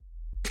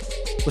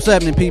What's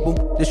happening,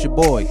 people? This your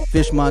boy,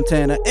 Fish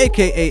Montana,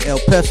 aka El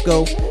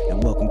Pesco,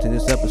 and welcome to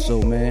this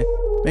episode, man.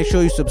 Make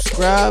sure you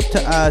subscribe to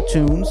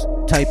iTunes,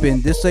 type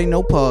in This Ain't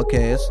No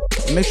Podcast,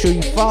 and make sure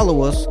you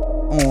follow us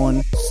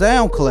on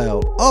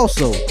SoundCloud.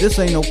 Also, This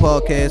Ain't No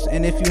Podcast,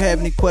 and if you have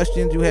any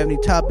questions, you have any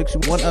topics you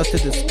want us to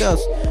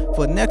discuss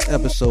for next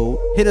episode,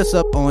 hit us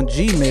up on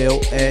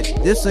Gmail at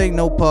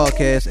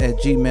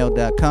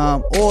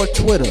thisaintnopodcast@gmail.com or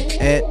Twitter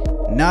at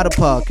Not a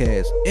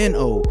Podcast,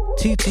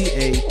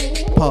 NOTTA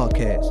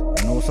Podcast.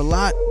 I know it's a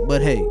lot,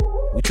 but hey,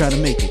 we try to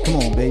make it. Come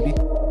on, baby.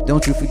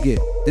 Don't you forget,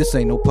 this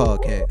ain't no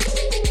podcast.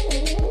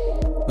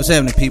 What's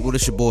happening, people?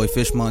 This your boy,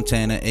 Fish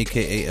Montana,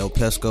 aka El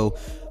Pesco.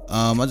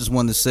 I just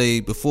wanted to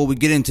say, before we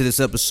get into this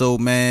episode,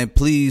 man,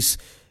 please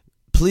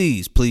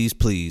be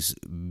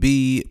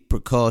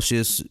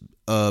precautious,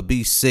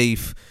 be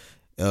safe.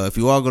 If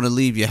you are going to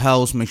leave your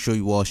house, make sure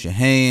you wash your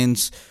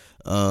hands.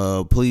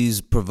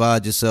 Please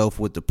provide yourself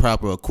with the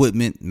proper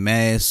equipment,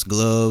 masks,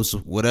 gloves,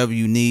 whatever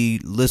you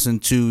need. Listen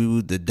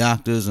to the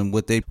doctors and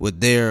what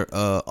they're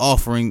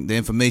offering, the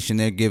information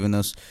they're giving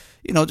us.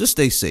 You know, just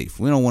stay safe.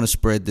 We don't want to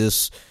spread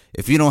this.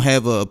 If you don't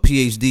have a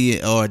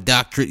PhD or a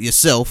doctorate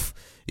yourself,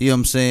 you know what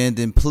I'm saying,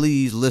 then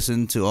please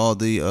listen to all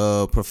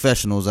the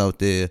professionals out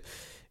there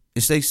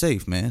and stay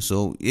safe, man.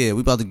 So, yeah,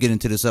 we about to get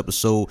into this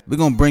episode. We're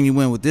going to bring you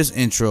in with this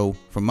intro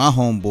from my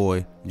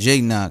homeboy, Jay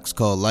Knox,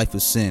 called Life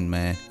is Sin,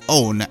 man.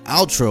 Oh, and the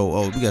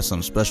outro, we got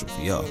something special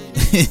for y'all.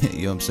 You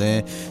know what I'm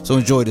saying? So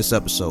enjoy this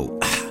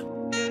episode.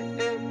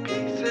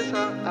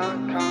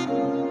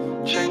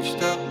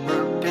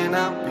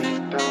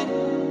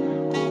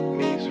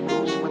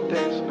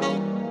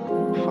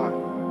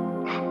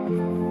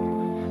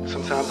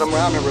 Sometimes I'm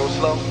rhyming real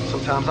slow,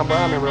 sometimes I'm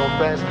rhyming real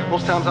fast.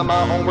 Most times I'm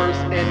my own worst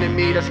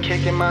enemy that's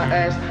kicking my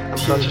ass. I'm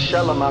such a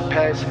shell of my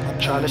past,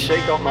 trying to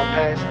shake off my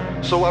past.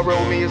 So I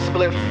roll me a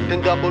spliff,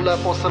 then double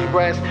up on some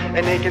grass.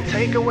 And they can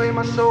take away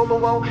my soul, but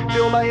won't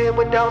fill my head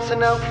with doubts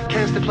and out.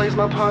 Casting plays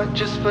my part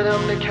just for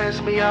them to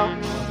cast me out.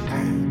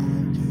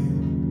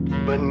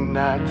 But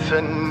not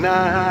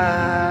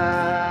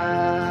tonight.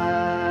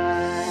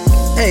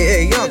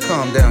 Hey, y'all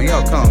calm down,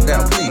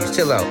 please,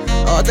 chill out.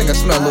 I think I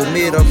smell a little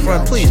mid up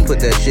front, please put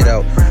that shit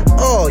out.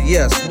 Oh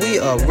yes, we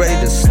are ready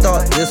to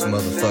start this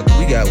motherfucker.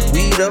 We got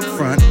weed up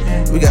front,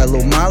 we got a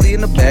little Molly in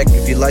the back.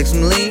 If you like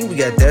some lean, we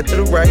got that to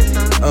the right.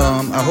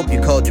 I hope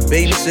you called your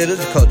babysitters,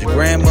 you called your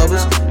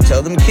grandmothers.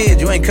 Tell them kids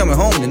you ain't coming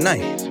home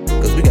tonight,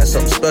 cause we got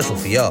something special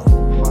for y'all.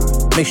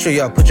 Make sure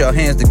y'all put y'all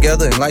hands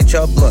together and light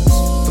y'all blunts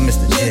for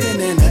Mr. J.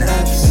 Living in the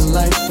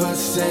afterlife of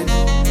sin,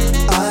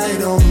 I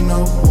don't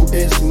know who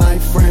is my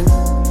friend.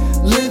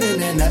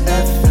 Living in the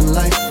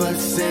afterlife of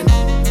sin,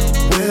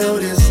 will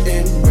this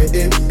end where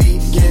it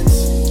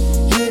begins?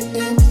 Here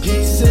in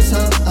pieces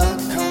how I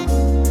come,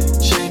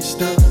 change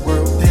the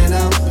world then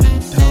I'll be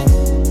done.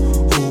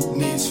 Who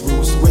needs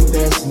rules when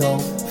there's no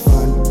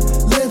fun?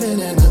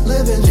 Living in a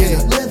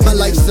my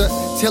life's a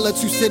tale of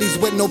two cities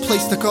with no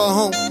place to call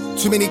home.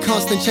 Too many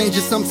constant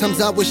changes,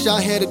 sometimes I wish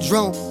I had a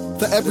drone.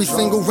 For every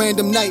single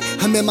random night,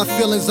 I'm in my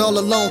feelings all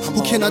alone.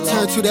 Who can I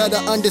turn to that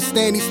I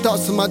understand these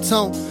thoughts in my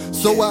tone?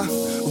 So I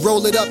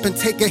roll it up and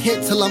take a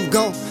hit till I'm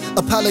gone.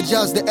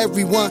 Apologize to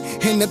everyone,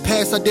 in the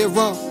past I did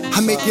wrong. I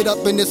make it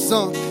up in this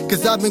song,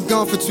 cause I've been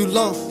gone for too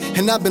long.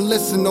 And I've been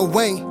listening to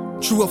Wayne,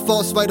 true or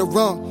false, right or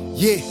wrong.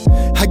 Yeah,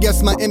 I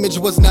guess my image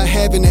was not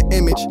having an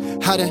image.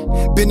 I'd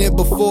been in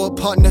before, a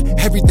partner,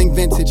 everything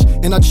vintage.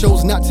 And I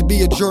chose not to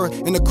be a juror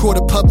in a court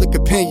of public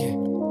opinion.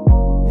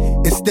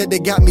 Instead they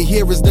got me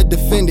here as the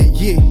defendant,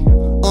 yeah.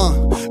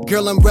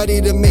 Girl, I'm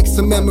ready to make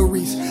some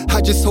memories.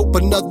 I just hope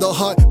another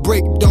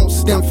heartbreak don't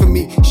stem for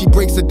me. She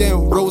breaks it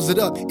down, rolls it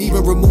up,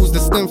 even removes the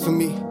stem for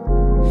me.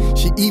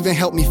 She even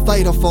helped me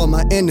fight off all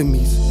my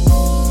enemies.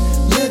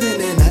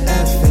 Living in the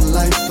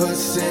afterlife of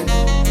sin,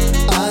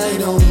 I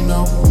don't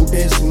know who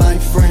is my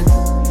friend.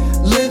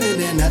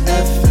 Living in the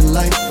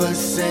afterlife of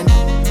sin,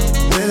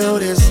 will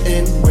this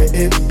end where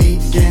it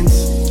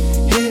begins?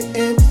 Here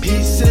in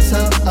pieces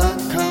how I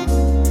come,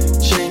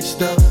 change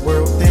the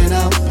world then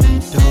I'll be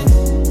done.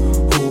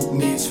 Who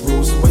needs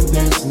rules when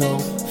there's no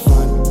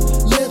fun?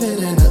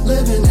 Living in a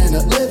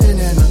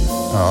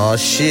Aw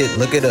shit,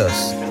 look at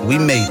us. We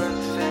made it.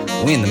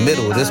 We in the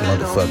middle of this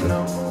motherfucker.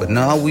 But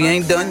nah, we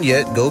ain't done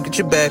yet. Go get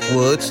your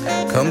backwoods,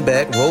 come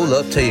back, roll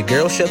up, tell your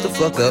girl shut the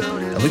fuck up,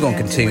 and we gonna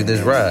continue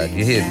this ride,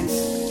 you hear me?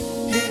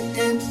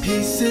 Here in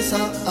pieces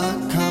how I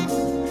come,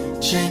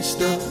 change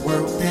the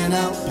world then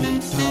I'll be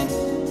done.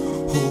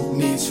 Who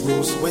needs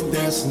rules when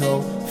there's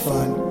no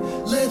fun?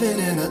 Living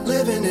in a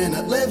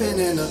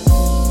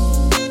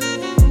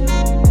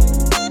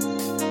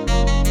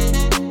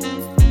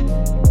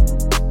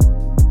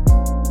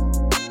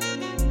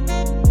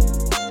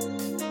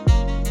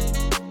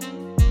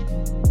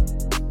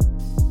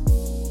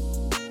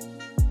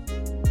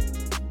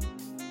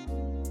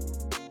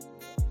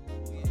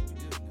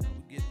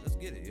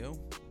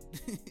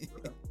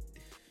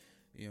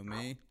You know what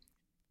I mean?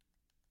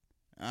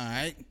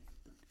 Alright.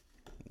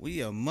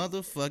 We are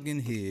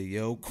motherfucking here,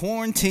 yo.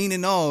 Quarantine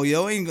and all,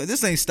 yo.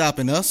 This ain't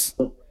stopping us.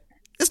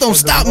 This don't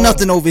stop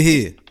nothing over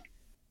here.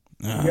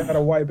 You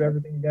gotta wipe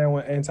everything down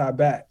with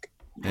anti-bac.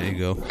 There you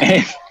go.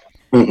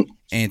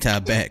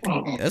 Anti-back.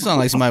 That sounds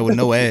like somebody with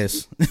no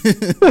ass.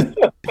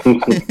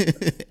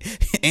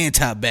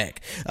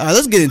 Anti-back. All right,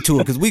 let's get into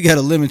it because we got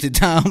a limited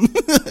time.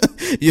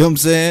 You know what I'm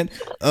saying?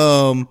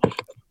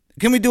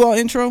 Can we do our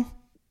intro?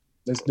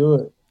 Let's do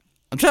it.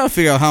 I'm trying to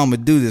figure out how I'm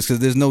gonna do this because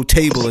there's no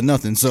table or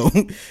nothing. So,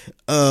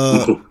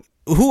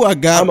 who I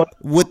got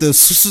with the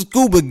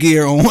scuba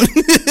gear on?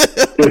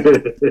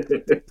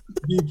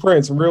 B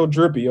Prince, real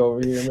drippy over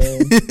here,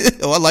 man.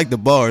 Oh, I like the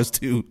bars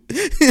too.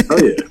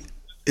 Oh yeah.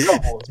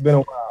 It's been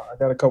a while. I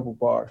got a couple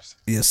bars.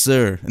 Yes,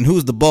 sir. And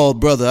who's the bald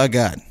brother I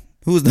got?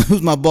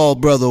 Who's my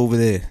bald brother over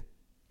there?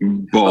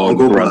 Bald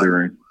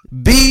brother.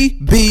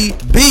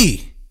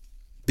 BBB.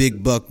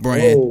 Big Buck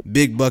brand. Whoa.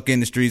 Big Buck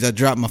Industries. I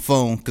dropped my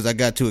phone because I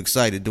got too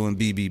excited doing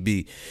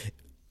BBB.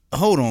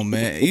 Hold on,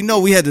 man. You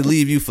know we had to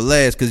leave you for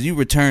last because you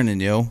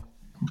returning, yo.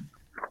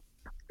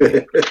 You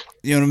know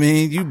what I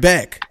mean? You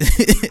back.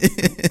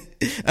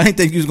 I didn't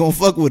think you was going to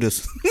fuck with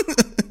us.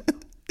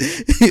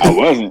 I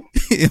wasn't.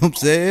 You know what I'm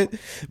saying?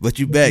 But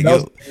you back,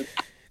 yo.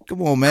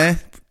 Come on, man.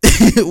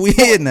 We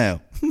here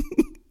now.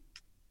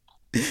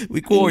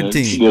 We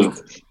quarantined.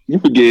 You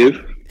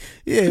forgive.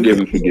 Yeah, Forgive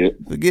and forget.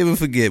 Forgive and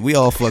forget. We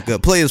all fuck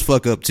up. Players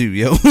fuck up too,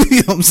 yo. You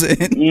know what I'm saying?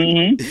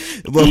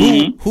 Mm-hmm. But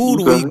who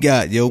do we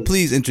got, yo?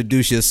 Please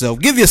introduce yourself.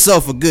 Give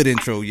yourself a good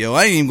intro, yo.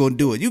 I ain't even gonna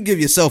do it. You give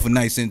yourself a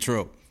nice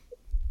intro.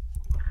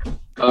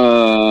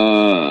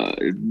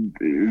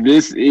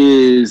 This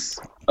is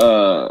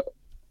your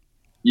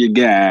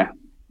guy.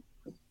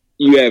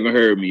 You haven't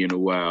heard me in a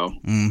while.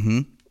 Mm-hmm.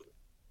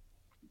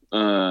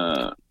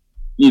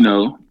 You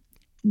know,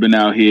 been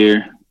out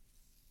here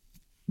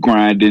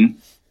grinding,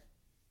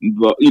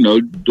 you know,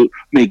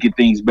 making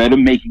things better,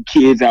 making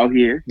kids out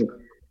here.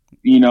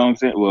 You know what I'm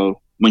saying?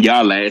 Well, when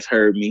y'all last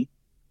heard me.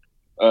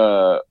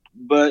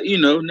 But you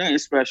know, nothing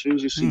special.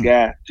 Just your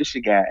guy,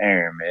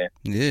 Aaron, man.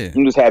 Yeah.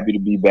 I'm just happy to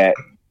be back.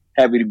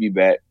 You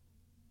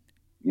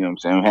know what I'm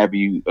saying? I'm happy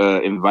you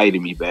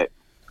invited me back.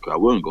 Cause I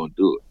wasn't gonna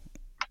do it.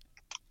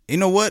 You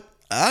know what?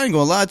 I ain't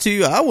gonna lie to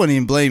you. I wouldn't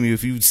even blame you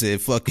if you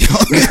said fuck y'all.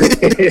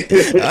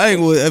 I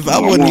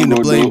wouldn't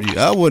even blame you.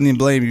 I wouldn't even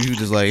blame you if you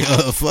just like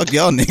fuck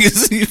y'all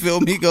niggas. You feel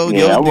me? Go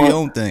y'all do your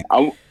own thing.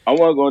 I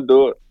wasn't gonna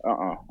do it.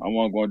 I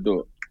wasn't gonna do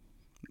it.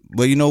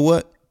 But you know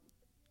what?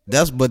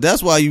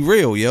 That's why you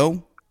real,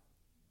 yo.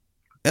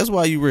 That's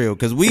why you real.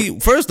 Cause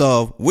first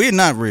off, we're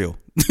not real.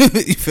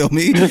 You feel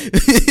me?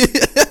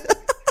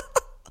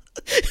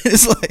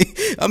 It's like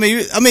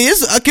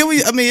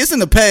it's in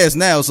the past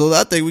now, so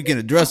I think we can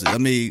address it. I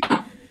mean,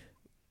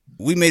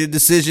 we made a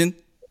decision.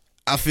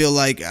 I feel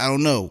like I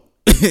don't know.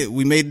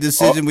 We made a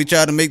decision. We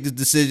tried to make this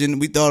decision.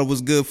 We thought it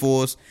was good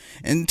for us,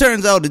 and it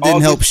turns out it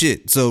didn't help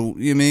shit. So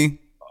you know what I mean?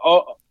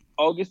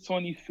 August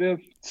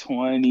 25th,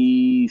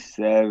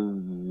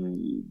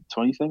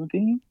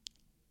 2017?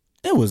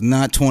 It was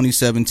not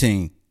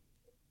 2017.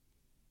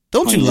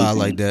 Don't you lie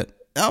like that.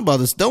 I'm about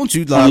to. Don't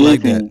you lie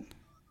like that.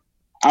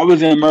 I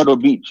was in Myrtle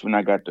Beach when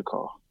I got the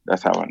call.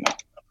 That's how I know.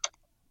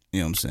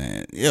 You know what I'm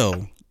saying?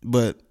 Yo,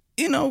 but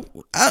you know,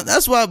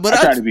 that's why. But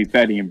I tried to be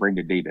petty and bring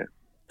the data.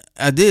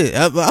 I did.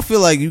 I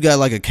feel like you got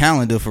like a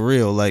calendar for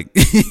real. Like,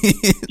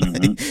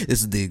 this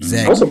is the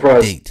exact I'm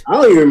surprised. date. I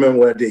don't even remember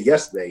what I did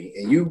yesterday,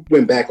 and you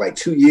went back like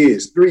 2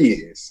 years, 3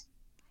 years.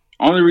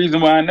 Only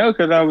reason why I know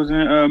because I was in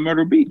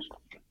Myrtle Beach.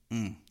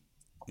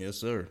 Yes,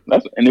 sir.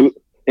 And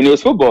it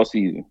was football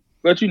season.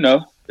 But you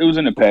know, it was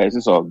in the past.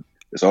 It's all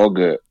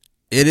good.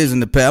 It is in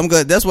the past. I'm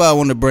glad. That's why I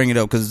wanted to bring it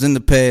up because it's in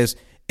the past,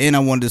 and I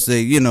wanted to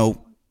say, you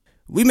know,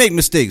 we make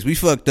mistakes. We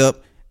fucked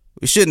up.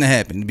 It shouldn't have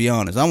happened. To be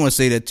honest, I want to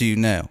say that to you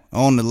now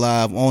on the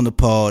live, on the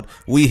pod.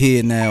 We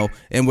here now,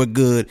 and we're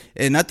good.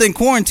 And I think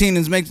quarantine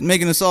is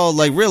making us all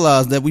like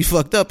realize that we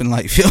fucked up in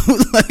life. Yo,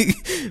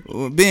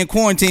 like being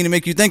quarantined to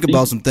make you think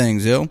about some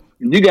things. Yo,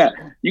 you got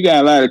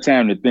a lot of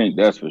time to think.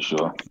 That's for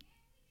sure.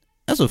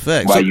 That's a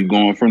fact. Why you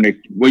going from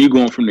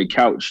the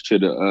couch to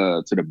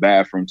the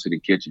bathroom to the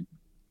kitchen?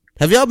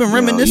 Have y'all been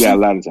reminiscing? You got a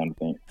lot of time to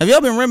think. Have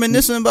y'all been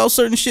reminiscing about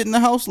certain shit in the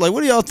house? Like,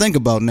 what do y'all think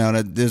about now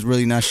that there's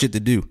really not shit to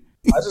do?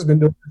 I just been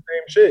doing the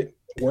same shit,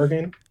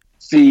 working.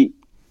 See,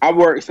 I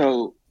work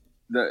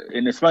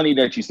and it's funny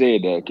that you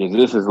said that because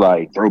this is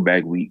like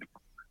throwback week.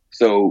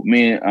 So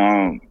me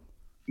and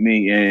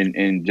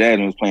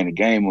Jasmine was playing a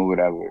game or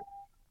whatever,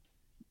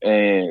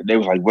 and they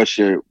was like, "What's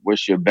your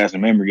best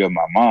memory of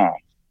my mom?"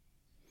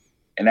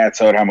 And I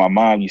told her my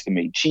mom used to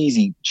make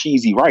cheesy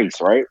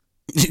rice, right?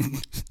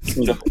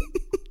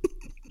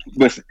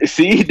 But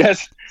see,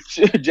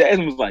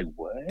 Jasmine was like,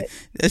 "What?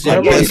 That's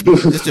your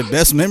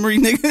best memory,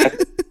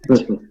 nigga."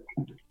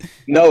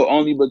 No,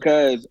 only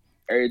because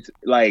it's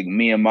like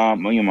me and my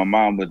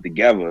mom was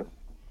together,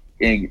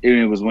 and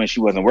it was when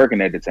she wasn't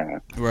working at the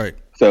time. Right.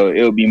 So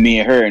it would be me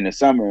and her in the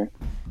summer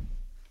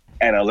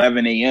at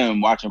 11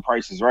 a.m. watching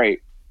Price is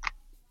Right,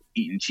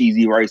 eating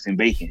cheesy rice and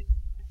bacon,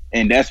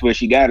 and that's where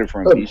she got it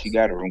from. She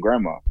got it from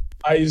grandma.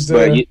 I used to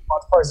watch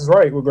Price is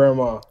Right with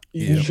grandma.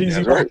 Eating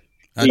cheesy rice.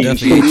 I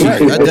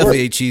definitely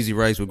ate cheesy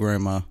rice with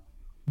grandma.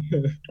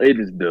 It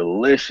is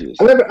delicious.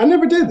 I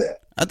never did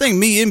that. I think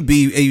me and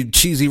B ate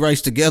cheesy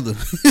rice together.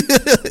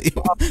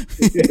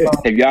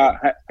 Have y'all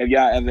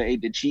ever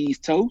ate the cheese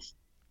toast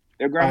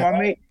that grandma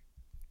made?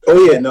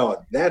 Oh yeah,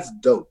 no, that's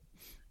dope.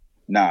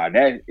 Nah,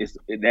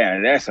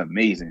 that's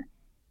amazing.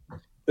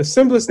 The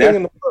simplest thing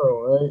in the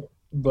world, right?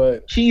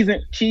 But cheese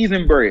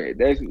and bread.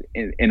 That's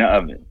in the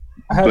oven.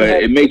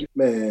 But it makes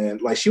man,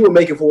 like she would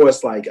make it for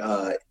us like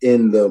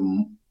in the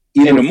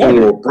morning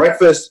for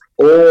breakfast,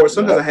 or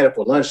sometimes I had it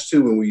for lunch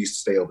too when we used to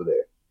stay over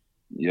there.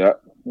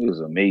 Yep, it was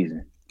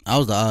amazing. I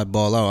was the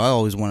oddball out. I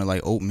always wanted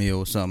like oatmeal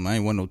or something. I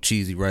ain't want no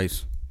cheesy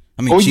rice.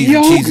 I mean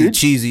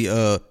cheesy.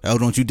 Oh,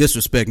 don't you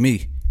disrespect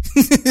me.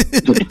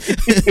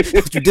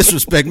 Don't you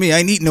disrespect me. I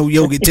ain't eating no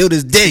yogurt till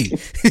this day.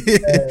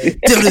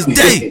 Till this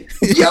day.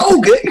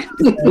 Yogurt.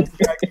 You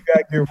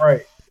gotta get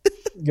right.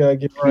 You gotta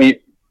get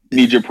right.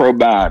 Need your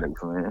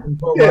probiotics, man.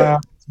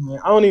 Man.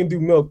 I don't even do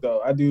milk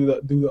though. I do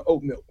the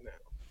oat milk now.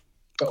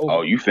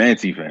 Oh, you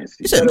fancy.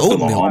 You said oat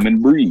milk.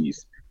 Almond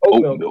breeze.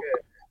 Oat milk.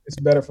 Yeah. It's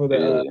better for the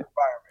environment.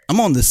 I'm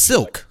on the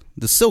silk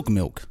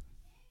milk.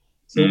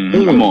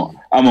 I'm on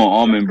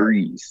almond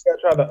breeze.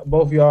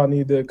 Both of y'all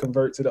need to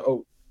convert to the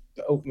oat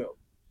milk.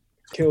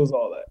 Kills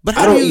all that. But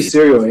I don't eat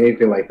cereal or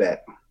anything like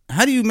that.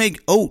 How do you make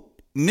oat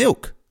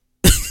milk?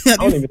 I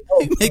don't even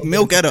know. You make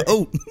milk out of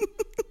oat.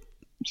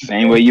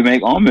 Same way you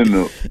make almond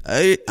milk.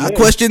 I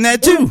question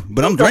that too,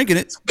 but I'm drinking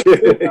it.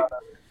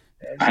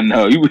 I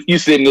know you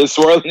sitting there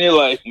swirling it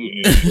like.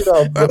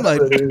 I'm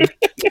like,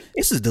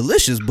 this is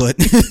delicious, but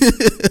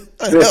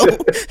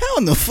how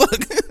in the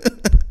fuck?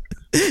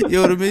 You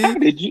know what I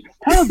mean?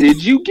 How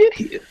did you get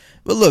here?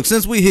 But look,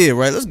 since we here,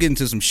 right? Let's get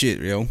into some shit,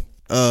 yo.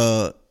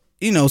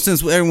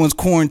 Since everyone's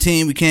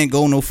quarantined, we can't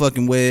go no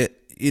fucking where.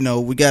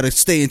 We gotta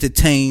stay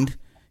entertained.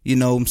 You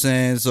know what I'm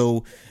saying?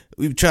 So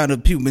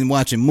people been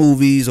watching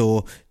movies,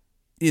 or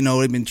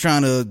they've been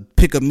trying to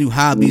pick up new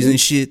hobbies and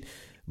shit.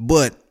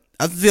 But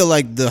I feel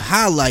like the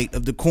highlight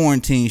of the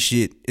quarantine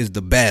shit is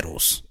the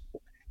battles.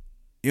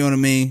 You know what I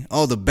mean?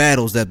 All the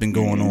battles that been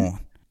going on.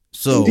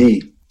 So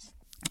indeed.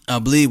 I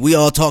believe we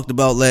all talked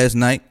about last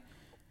night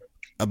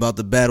about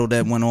the battle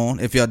that went on.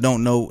 If y'all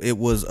don't know, it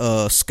was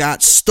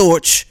Scott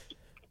Storch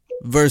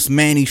versus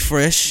Manny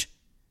Fresh.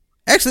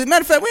 Actually,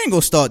 matter of fact, we ain't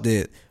gonna start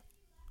there.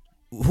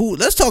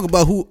 Let's talk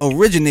about who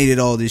originated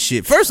all this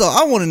shit. First off,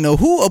 I want to know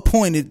who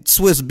appointed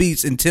Swiss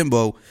Beats and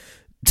Timbo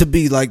to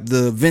be like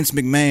the Vince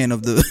McMahon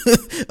of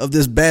the of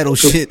this battle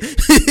shit. I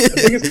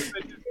think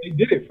they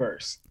did it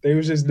first. They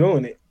was just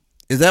doing it.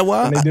 Is that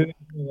why? And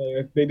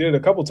they did it a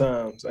couple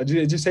times.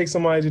 It just takes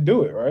somebody to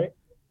do it, right?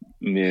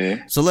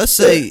 Yeah. So let's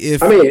say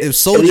if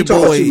Soulja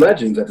Boy, two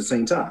legends at the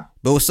same time.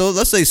 But so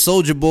let's say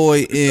Soulja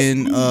Boy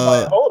in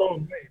hold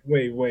on,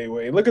 wait.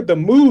 Look at the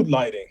mood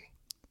lighting.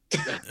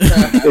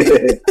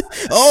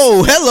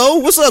 Oh, hello.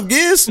 What's up,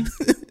 Giz?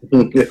 I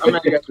mean,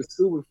 I got the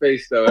super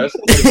face though.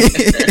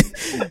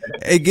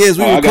 Hey, Giz,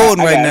 we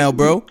recording right now,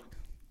 bro.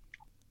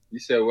 You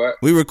said what?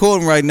 We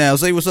recording right now.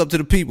 Say what's up to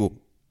the people.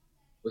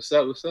 What's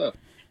up?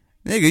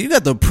 Nigga, you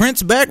got the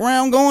Prince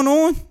background going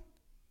on?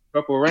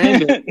 Couple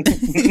random. Leave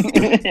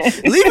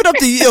it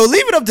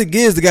up to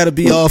Giz to gotta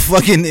be all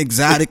fucking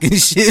exotic and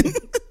shit.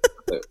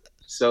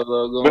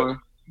 Solo going.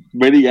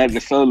 But he got the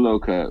solo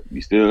cup.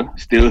 You still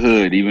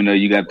hood, even though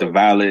you got the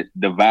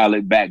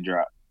violet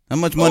backdrop. How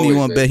much money you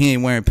want to bet he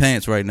ain't wearing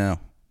pants right now?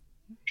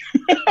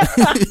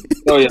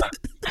 Oh yeah.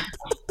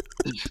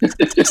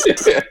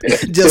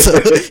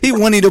 He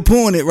Winnie the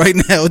Pooh in it right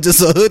now.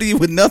 Just a hoodie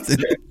with nothing.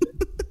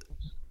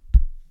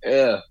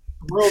 Yeah.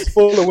 The world's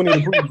full of Winnie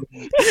the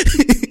Pooh.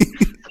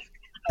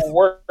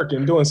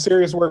 Working, doing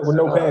serious work with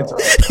no pants on.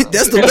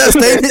 That's the best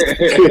thing.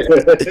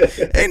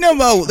 Ain't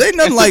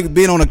nothing like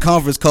being on a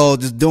conference call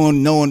just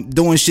doing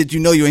shit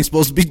you ain't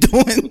supposed to be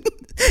doing,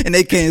 and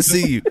they can't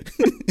see you.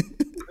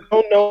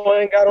 Don't know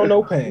I ain't got on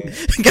no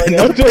pants.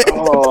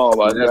 Oh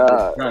my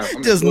god,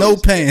 just no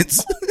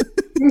pants.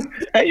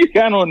 You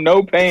got on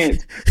no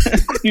pants.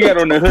 You got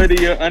on a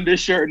hoodie, an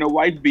undershirt, and a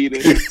white beater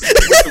with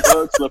the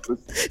rug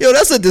slippers. Yo,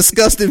 that's a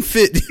disgusting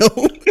fit, yo.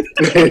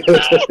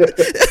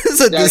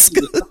 That's a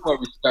somewhat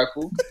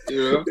respectful,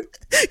 you know.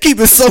 Keep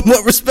it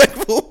somewhat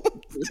respectful.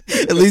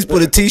 At least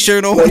put a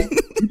t-shirt on. Like,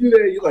 you do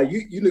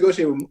that. You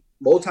negotiate with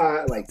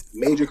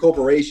major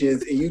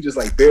corporations, and you just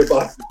bare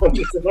bottom on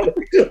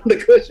the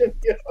cushion.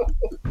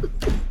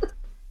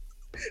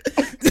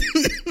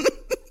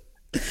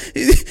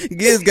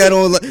 Giz got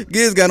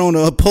on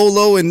a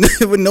polo and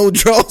with no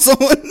drawers on.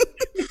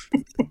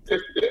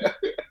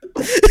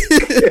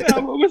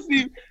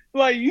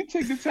 Like you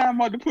take the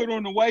time out to put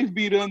on the wife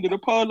beater under the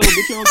polo, but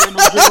you don't got no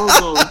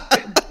drawers on.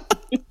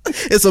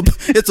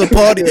 It's a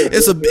party.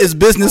 It's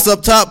business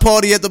up top,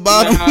 party at the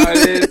bottom.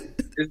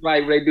 It's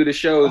like when they do the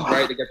shows,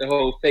 right? They got the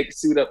whole fake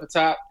suit up the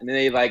top, and then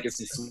they get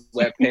some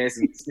sweatpants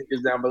and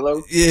sneakers down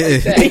below. Yeah.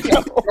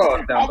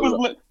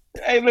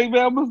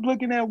 I was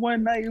looking at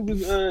one night. It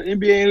was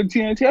NBA and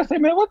TNT. I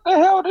said, man, what the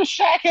hell does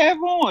Shaq have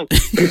on?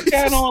 He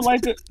had on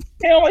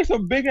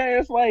some big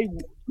ass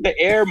the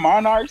Air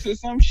Monarchs or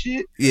some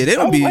shit. Yeah, they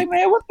don't be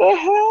man, what the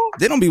hell?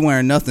 They don't be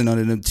wearing nothing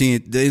under them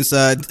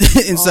inside the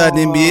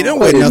NBA. They don't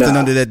wear nothing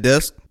under that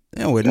desk.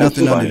 They don't wear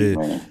nothing That's under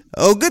funny, there. man.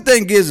 Oh, good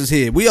thing Giz is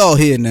here. We all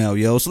here now,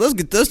 yo. So let's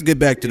get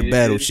back to the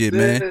battle shit,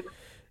 man.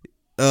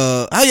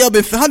 How y'all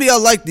been? How do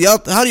y'all like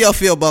how do y'all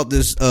feel about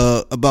this?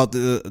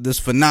 This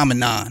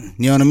phenomenon?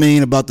 You know what I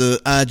mean about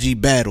the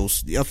IG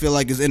battles. Do y'all feel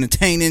like it's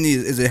entertaining?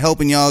 Is it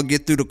helping y'all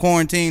get through the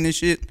quarantine and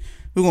shit?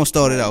 We're gonna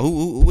start it out.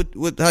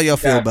 How y'all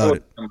feel about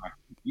it?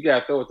 You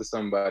gotta throw it to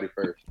somebody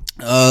first.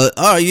 All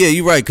right, yeah,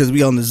 you're right, because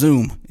we on the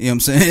Zoom. You know what I'm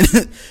saying?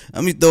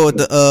 Let me throw it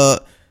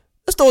to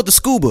let's throw it to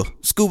Scuba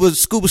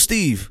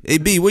Steve. Hey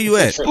B, where you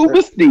at?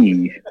 Scuba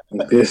Steve.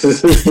 I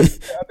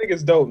think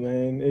it's dope,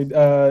 man.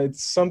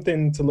 It's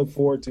something to look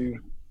forward to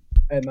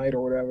at night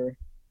or whatever.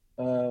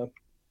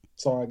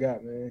 That's all I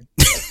got, man.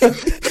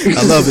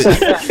 I love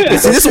it. See,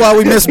 this is why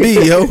we miss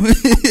B, yo.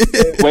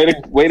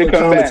 way to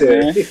come back,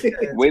 man.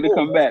 Way to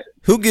come back.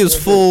 Who gives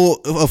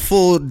a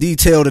full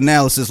detailed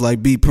analysis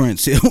like B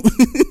Prince? Yo?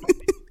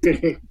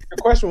 The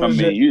question was,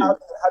 I mean, how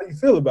do you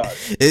feel about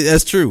it?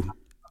 That's true.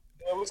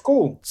 It was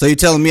cool. So you're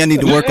telling me I need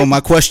to work on my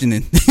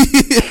questioning?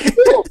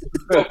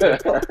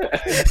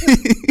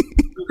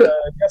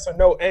 Yes or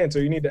no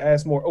answer. You need to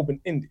ask more open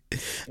ended.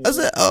 I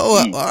said, all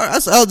right. How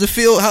does it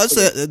feel? How's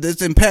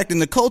it's impacting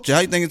the culture? How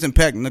you think it's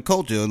impacting the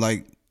culture?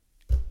 Like,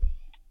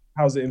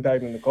 how's it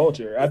impacting the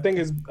culture? I think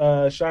it's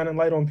shining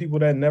light on people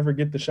that never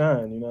get to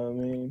shine. You know what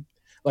I mean?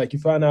 Like, you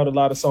find out a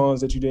lot of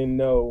songs that you didn't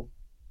know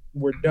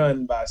were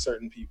done by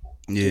certain people.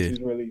 Yeah, which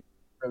is really,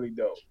 really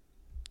dope.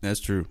 That's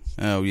true.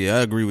 Hell yeah,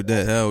 I agree with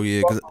that. Hell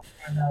yeah.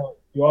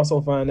 You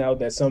also find out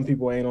that some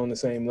people ain't on the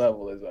same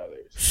level as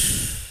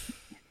others.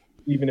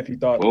 Even if you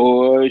thought,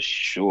 for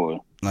sure,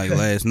 like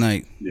last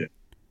night. Yeah.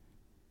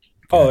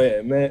 Oh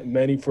yeah,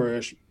 Manny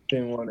Fresh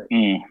didn't want it.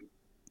 Yeah,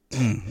 I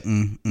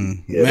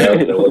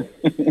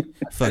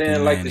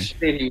didn't like Manny. the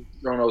shit he was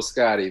throwing on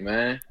Scotty,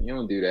 man. You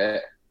don't do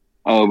that.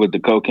 Oh, with the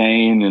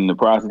cocaine and the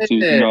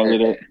prostitutes and all of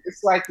that.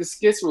 It's like the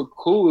skits were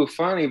cool,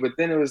 funny, but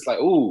then it was like,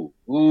 ooh.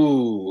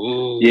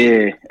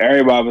 Yeah,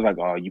 everybody was like,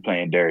 "Oh, you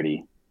playing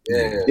dirty."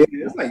 Yeah.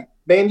 it's like,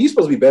 man, you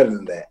supposed to be better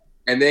than that.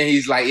 And then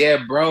he's like, "Yeah,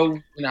 bro.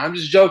 I'm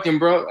just joking,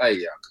 bro." Like,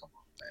 yeah, come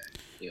on, man.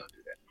 You don't do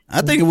that.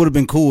 I think it would have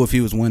been cool if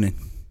he was winning.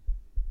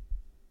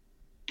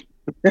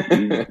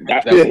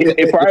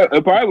 It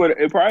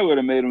probably would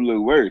have made him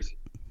look worse.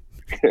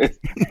 Because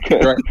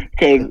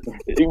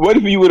what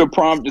if you would have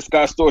prompted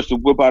Scott Storch to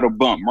whip out a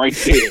bump right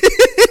there?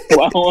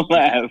 Well, I won't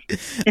laugh.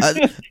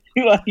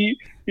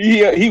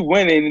 He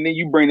went in, and then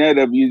you bring that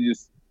up. He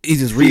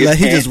just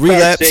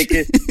relapsed.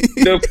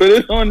 So put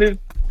it on his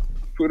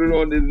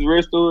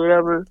wrist or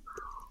whatever.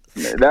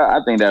 I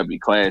think that'd be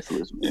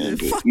classless, man.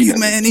 But, Fuck you,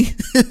 Manny.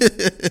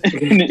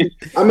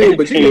 I mean,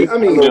 but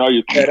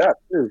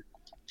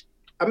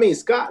I mean,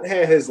 Scott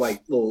had his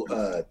like little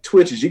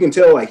twitches. You can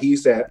tell like he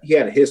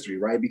had a history,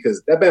 right?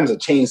 Because that man was a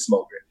chain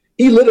smoker.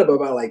 He lit up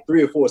about like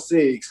 3 or 4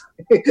 cigs,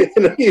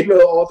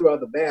 all throughout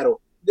the battle.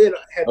 Then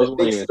had the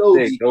big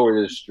stogie.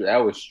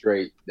 That was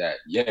straight. Yeah,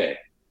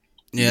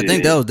 I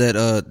think that was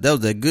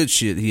that good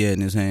shit he had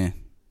in his hand.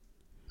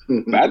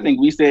 But I think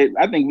we said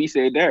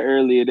that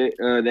earlier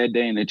that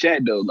day in the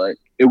chat though. Like,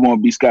 it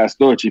won't be Scott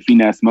Storch if he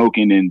not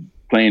smoking and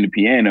playing the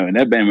piano. And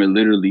that band was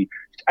literally,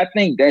 I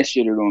think that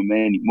shit are on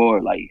Manny more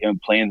like him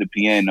playing the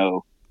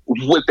piano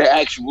with the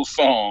actual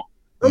song.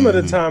 Some of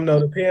the time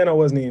though, the piano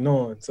wasn't even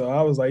on, so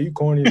I was like, "You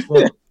corny as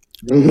fuck."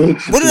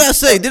 What did I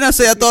say? Didn't I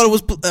say I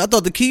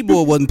thought the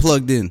keyboard wasn't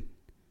plugged in?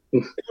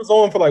 It was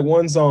on for like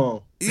one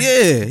song.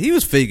 Yeah, he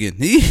was faking.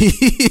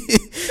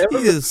 There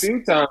was a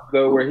few times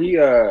though where he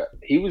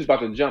was about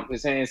to jump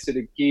his hands to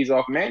the keys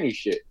off Manny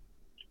shit.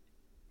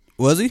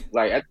 Was he?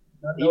 Like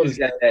he just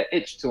got that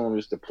itch to him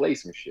just to play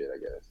some shit, I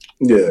guess.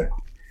 Yeah.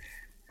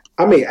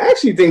 I mean, I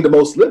actually think the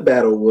most lit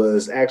battle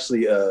was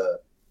actually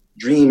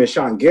Dream and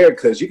Sean Garrett,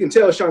 because you can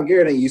tell Sean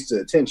Garrett ain't used to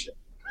attention.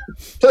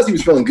 Plus, he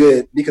was feeling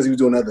good because he was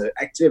doing other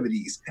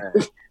activities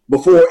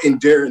before and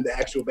during the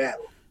actual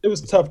battle. It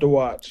was tough to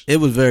watch. It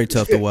was very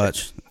tough to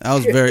watch. I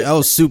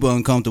was super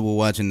uncomfortable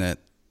watching that.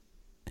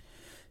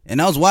 And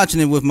I was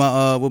watching it with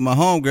my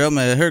homegirl. I'm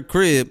at her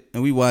crib,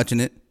 and we watching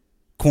it,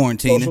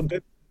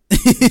 quarantining.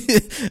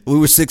 We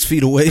were 6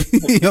 feet away.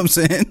 You know what I'm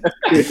saying?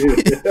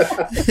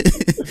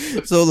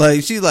 So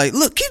like, she's like,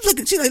 look, keep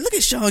looking. She's like, look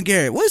at Sean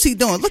Garrett. What is he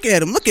doing? Look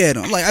at him. Look at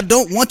him. I'm like, I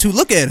don't want to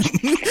look at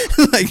him.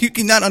 Like, you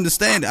cannot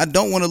understand it. I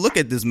don't want to look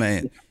at this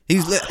man.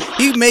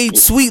 He made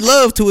sweet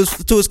love to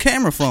his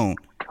camera phone.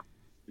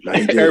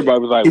 Everybody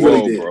was like,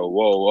 "Whoa, bro,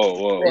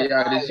 whoa!"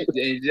 Yeah,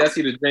 did y'all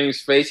see the Dream's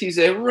face? He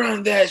said,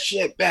 "Run that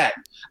shit back."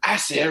 I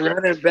said,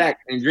 "Run it back,"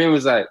 and Dream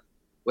was like,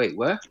 "Wait,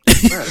 what?"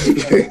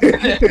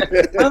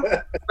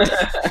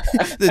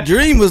 The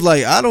Dream was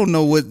like, "I don't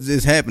know what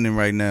is happening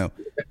right now."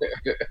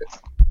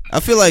 I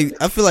feel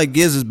like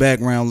Giz's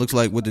background looks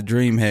like what the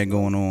Dream had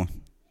going on.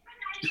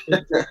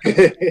 You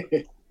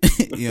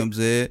know what I'm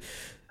saying?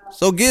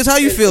 So Giz, how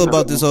you feel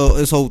about this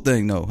whole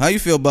thing though? How you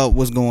feel about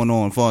what's going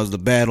on as far as the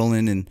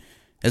battling, and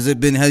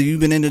have you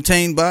been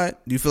entertained by it?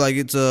 Do you feel like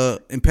it's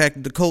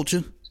impacted the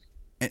culture?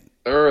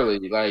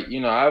 Thoroughly, like,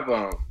 I've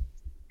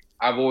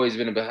always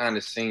been a behind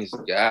the scenes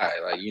guy.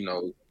 Like,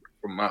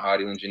 from my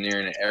audio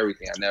engineering and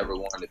everything, I never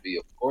wanted to be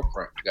a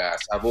forefront guy.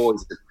 So I've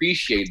always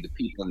appreciated the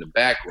people in the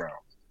background.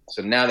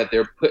 So now that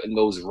they're putting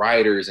those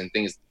writers and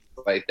things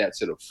like that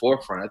to the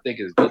forefront, I think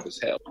it's dope as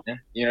hell, man.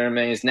 You know what I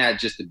mean? It's not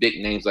just the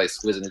big names like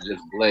Swizz and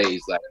Just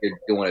Blaze, like they're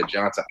doing a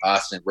Johnson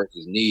Austin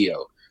versus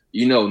Neo.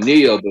 You know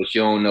Neo, but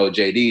you don't know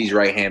JD's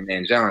right hand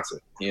man Johnson.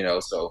 You know,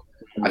 so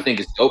I think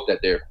it's dope that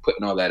they're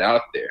putting all that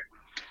out there.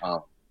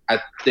 I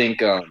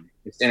think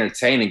it's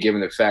entertaining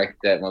given the fact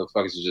that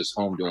motherfuckers are just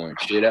home doing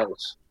shit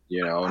else.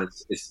 You know, and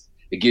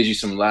it gives you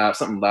something live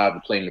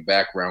to play in the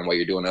background while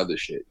you're doing other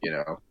shit. You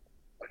know,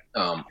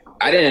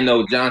 I didn't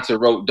know Johnson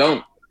wrote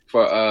 "Don't"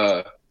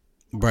 for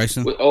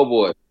Bryson with Oh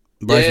Boy.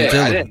 Bryson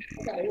Tiller. I didn't.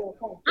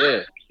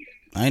 Yeah,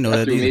 I didn't know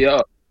that threw either. me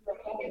off.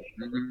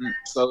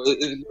 So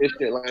it's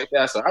shit like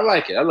that. So I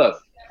like it. I love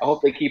it. I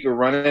hope they keep it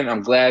running.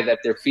 I'm glad that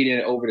they're feeding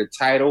it over the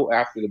title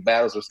after the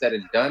battles are said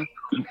and done.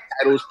 The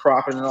title's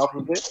profiting off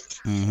of it.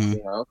 Mm-hmm.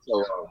 You know,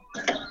 so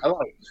I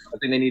like it. I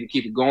think they need to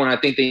keep it going. I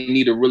think they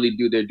need to really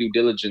do their due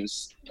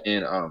diligence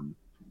in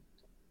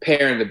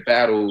pairing the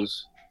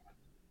battles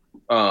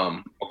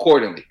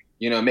accordingly.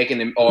 You know, making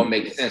them all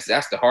make sense.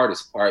 That's the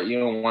hardest part. You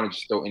don't want to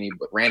just throw any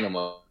random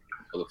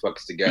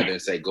motherfuckers together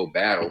and say go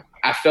battle.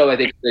 I felt like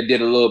they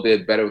did a little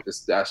bit better with the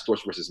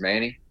Storch versus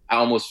Manny. I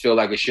almost feel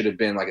like it should have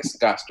been like a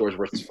Scott Storch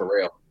versus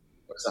Pharrell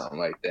or something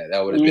like that.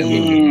 That would have been a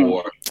little bit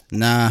more.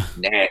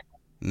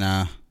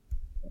 Nah.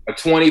 A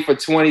 20 for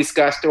 20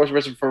 Scott Storch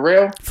versus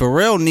Pharrell.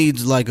 Pharrell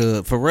needs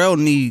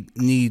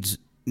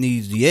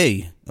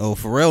Ye. Oh,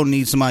 Pharrell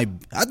needs somebody.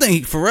 I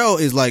think Pharrell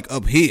is like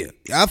up here.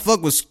 I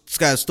fuck with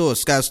Scott Storch.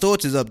 Scott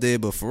Storch is up there,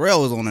 but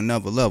Pharrell is on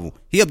another level.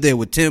 He up there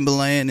with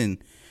Timberland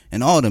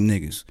and all them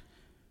niggas.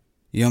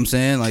 You know what I'm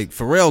saying? Like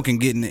Pharrell can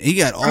get in. He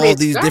got all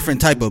these different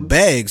type of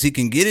bags he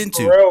can get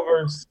into.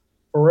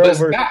 But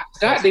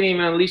Scott didn't even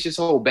unleash his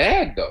whole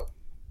bag though.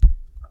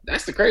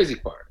 That's the crazy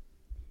part.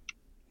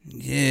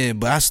 Yeah,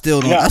 but I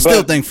still don't. I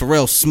still think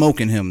Pharrell's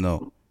smoking him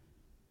though.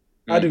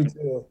 I do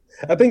too.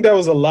 I think that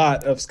was a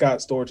lot of Scott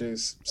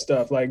Storch's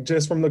stuff. Like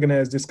just from looking at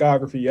his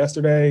discography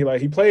yesterday,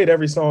 like he played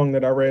every song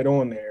that I read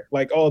on there.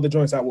 Like all the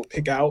joints I would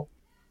pick out.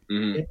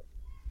 Mm-hmm.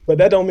 But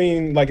that don't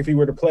mean like if he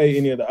were to play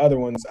any of the other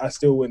ones, I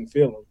still wouldn't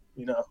feel him.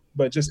 You know,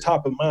 but just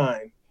top of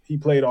mind, he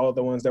played all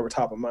the ones that were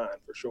top of mind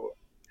for sure.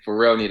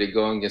 Pharrell need to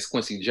go against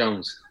Quincy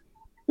Jones.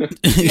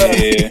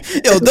 Yeah.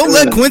 Yo, don't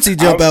let Quincy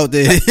jump out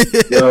there.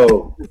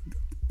 Yo.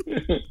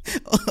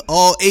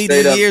 All 80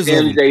 years of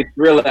MJ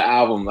Thriller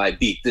album, like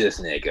beat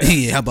this nigga.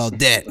 Yeah, how about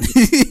that?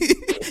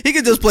 He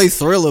could just play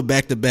Thriller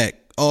back to back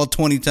all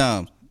 20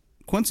 times.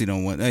 Quincy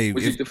don't want. Hey,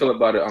 what you feel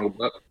about it, Uncle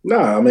Buck? No,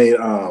 I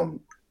mean,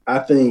 I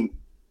think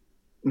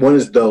one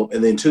is dope,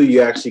 and then two,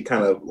 you actually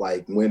kind of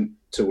like went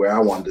to where I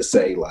wanted to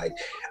say, like,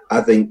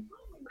 I think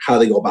how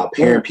they go about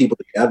pairing people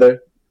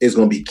together is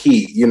going to be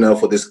key, you know,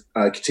 for this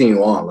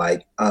continue on.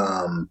 Like,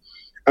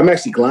 I'm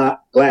actually glad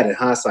in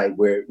hindsight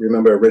where,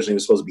 remember, originally it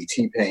was supposed to be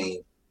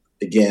T-Pain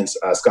against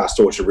Scott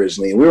Storch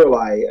originally. And we were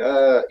like,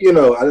 you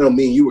know, I don't know,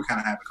 me and you were kind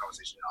of having a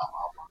conversation,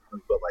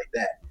 but like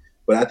that.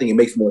 But I think it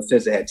makes more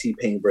sense to have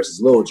T-Pain versus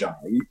Lil Jon.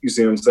 You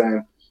see what I'm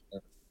saying?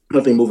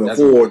 I think moving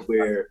forward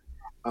where,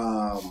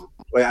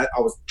 like I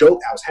was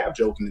half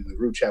joking in the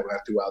group chat when I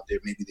threw out there,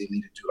 maybe they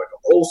need to do like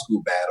an old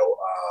school battle,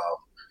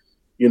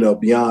 you know,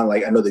 beyond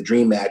like, I know the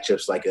dream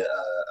matchups like a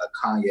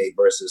Kanye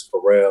versus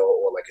Pharrell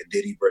or like a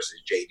Diddy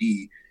versus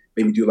JD,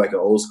 maybe do like an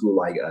old school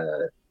like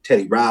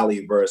Teddy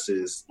Riley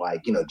versus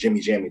like, you know, Jimmy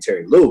Jam and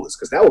Terry Lewis,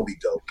 because that would be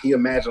dope. Can you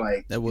imagine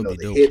like, that would be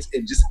the dope. Hits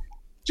and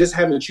just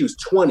having to choose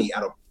 20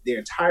 out of their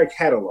entire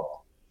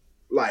catalog?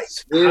 Like,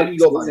 how do you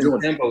go about doing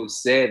that? Tempo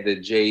said the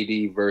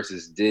JD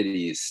versus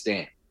Diddy is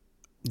stamped.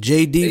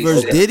 JD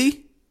versus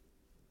Diddy?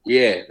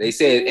 Yeah, they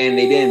said, and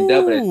they didn't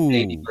dub it as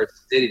JD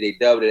versus Diddy. They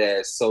dubbed it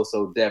as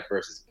So Def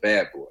versus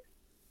Bad Boy.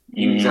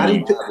 How do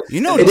you pick,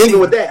 you know, and even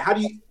with that, how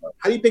do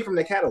you pick from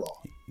the catalog?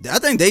 I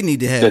think they need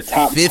to have the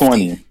top 50.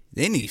 20.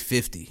 They need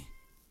 50.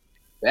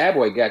 Bad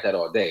Boy got that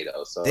all day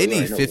though. So they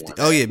need 50.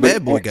 Oh yeah,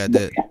 Bad Boy got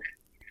that.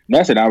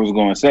 That's what I was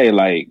going to say.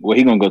 Like, well,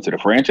 he gonna go to the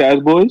franchise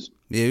boys?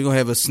 Yeah, we're gonna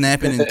have a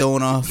snapping and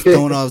throwing off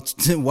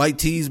white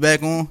tees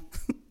back on.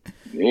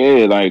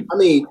 Yeah, like, I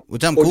mean,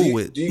 which I'm cool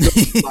with. Do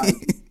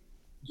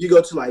you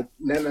go to like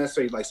not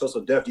necessarily like So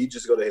Def? Do you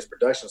just go to his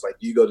productions? Like,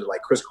 do you go to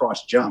like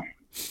Crisscross Jump?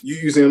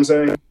 You see what I'm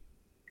saying?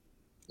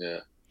 Yeah.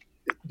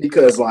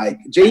 Because like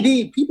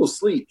JD, people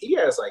sleep. He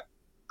has like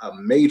a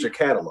major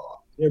catalog.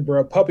 Yeah,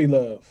 bro. Puppy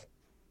Love.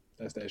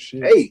 That's that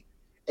shit.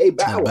 Hey,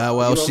 Bow Wow. Bow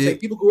Wow you know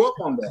shit. People grew up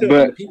on that.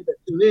 But the people that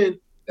tune in,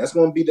 that's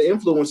going to be the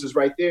influences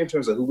right there in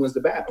terms of who wins the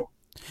battle.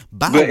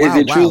 Bow but is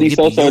it truly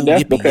So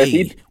Def? Because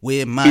he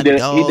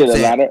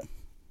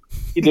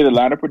did a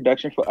lot of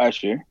production for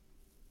Usher.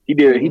 He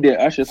did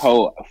Usher's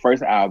whole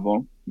first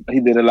album.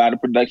 He did a lot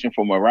of production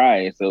for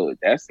Mariah. So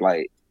that's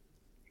like,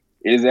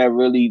 is that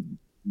really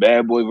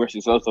Bad Boy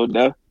versus So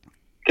Def?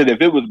 Because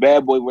if it was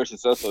Bad Boy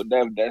versus So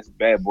Def, that's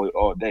Bad Boy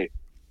all day.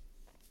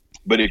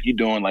 But if you're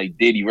doing like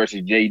Diddy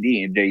versus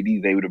JD, and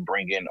JD's able to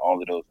bring in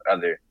all of those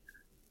other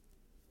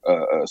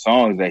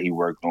songs that he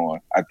worked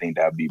on, I think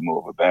that'd be more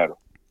of a battle.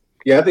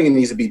 Yeah, I think it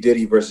needs to be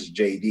Diddy versus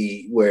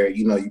JD, where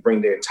you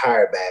bring their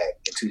entire bag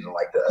into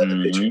like the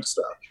other picture and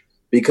stuff,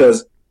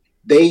 because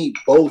they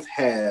both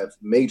have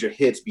major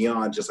hits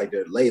beyond just like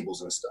their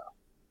labels and stuff.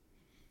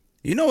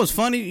 You know what's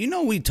funny? You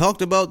know we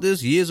talked about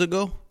this years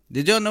ago.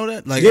 Did y'all know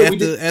that? Like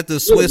after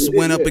Swiss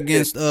went up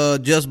against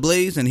Just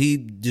Blaze and he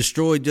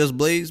destroyed Just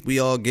Blaze, we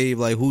all gave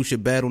like who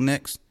should battle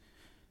next.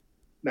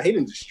 Now he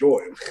didn't destroy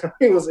him.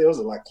 it was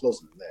a lot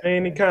closer than that.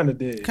 And he kind of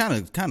did.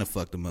 Kind of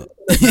fucked him up.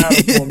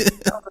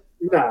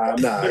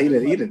 Nah, he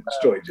didn't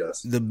destroy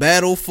Just. The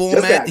battle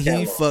format,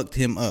 he fucked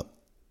him up.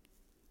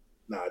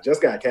 Nah,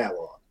 Just got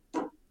catalog.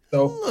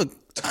 So look,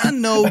 I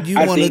know you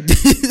want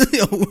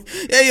to.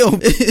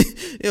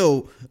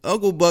 Yo,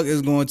 Uncle Buck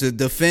is going to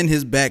defend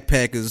his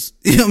backpackers.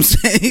 You know what I'm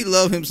saying? He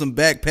love him some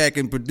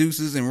backpacking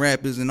producers and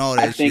rappers and all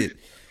that shit.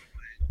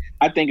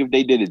 I think if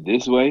they did it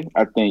this way,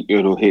 I think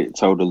it'll hit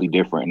totally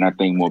different, and I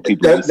think more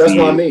people. That's what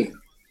I mean.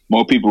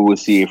 More people would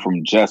see it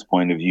from Just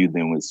point of view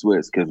than with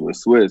Swiss, because with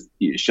Swiss,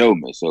 he's a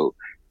showman, so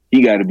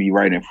he got to be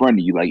right in front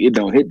of you. Like it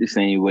don't hit the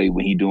same way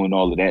when he doing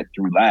all of that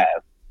through live.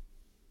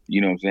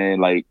 You know what I'm saying?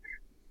 Like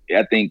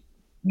I think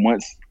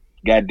once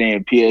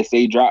goddamn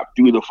PSA dropped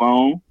through the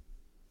phone,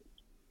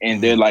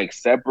 and they're like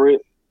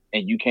separate,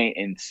 and you can't,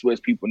 and Swiss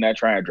people not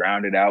trying to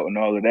drown it out and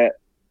all of that,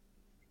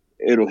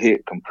 it'll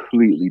hit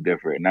completely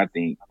different. And I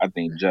think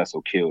Just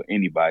will kill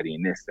anybody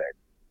in this set.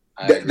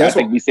 I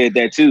think we said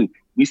that too.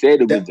 We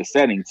said it was the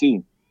setting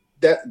too.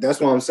 That's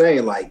what I'm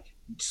saying. Like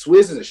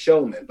Swizz is a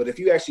showman, but if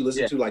you actually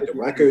listen to like the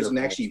records and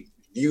actually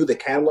view the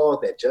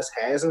catalog that Just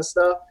has and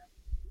stuff,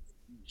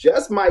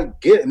 Just might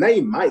get. Now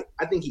he might.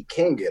 I think he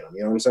can get them.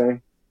 You know what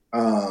I'm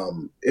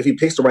saying? If he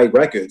picks the right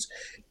records.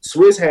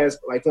 Swizz has,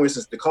 like for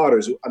instance, the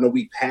Carters. I know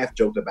we half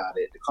joked about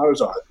it. The Carters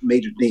are a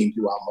major theme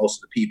throughout most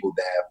of the people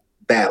that have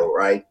battled,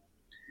 right?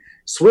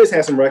 Swizz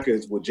has some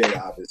records with Jay,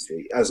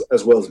 obviously, as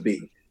well as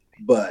B,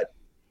 but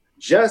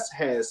Just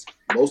has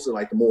most of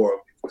like the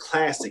more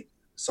classic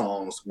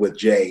songs with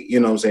Jay. You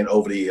know what I'm saying?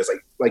 Over the years,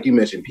 like you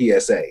mentioned,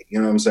 PSA. You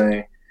know what I'm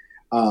saying?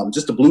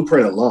 Just the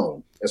blueprint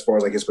alone, as far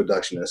as like his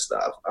production and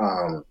stuff.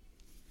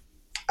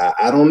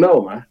 I don't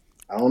know, man.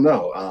 I don't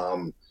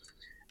know.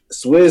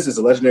 Swizz is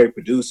a legendary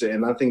producer,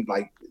 and I think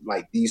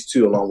like these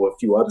two, along with a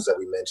few others that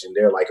we mentioned,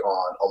 they're like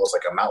on almost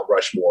like a Mount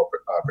Rushmore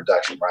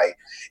production, right?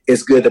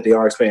 It's good that they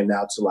are expanding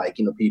out to like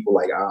people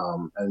like I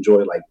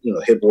enjoy like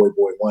Hit Boy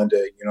Wonder,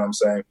 you know what I'm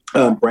saying?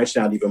 Branched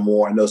out even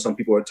more. I know some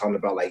people are talking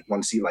about like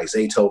want to see like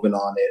Zaytoven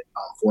on it,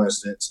 for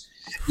instance.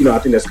 I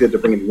think that's good to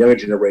bring in the younger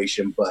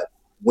generation, but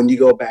when you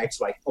go back to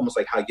like almost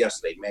like how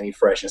yesterday, Manny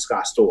Fresh and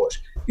Scott Storch,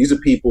 these are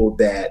people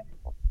that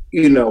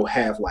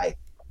have like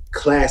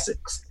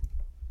classics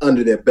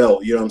under their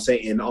belt, you know what I'm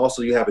saying? And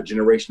also you have a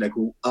generation that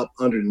grew up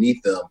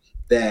underneath them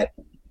that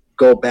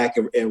go back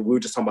and we were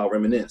just talking about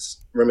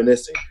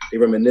reminiscing. They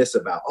reminisce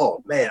about,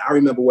 oh man, I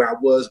remember where I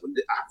was when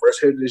I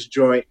first heard this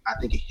joint. I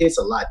think it hits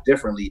a lot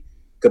differently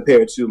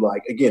compared to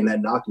like, again,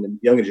 that knocking the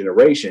younger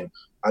generation.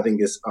 I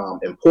think it's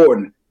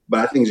important,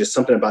 but I think it's just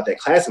something about that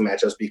classic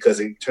matchups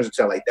because it turns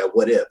into like that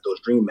what if, those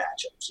dream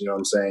matchups, you know what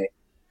I'm saying?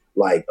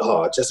 Like,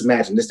 oh, just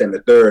imagine this and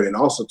the third. And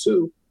also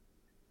too,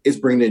 it's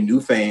bringing in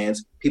new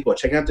fans. People are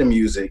checking out their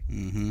music.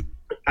 Mm-hmm.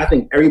 I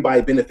think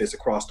everybody benefits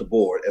across the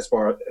board as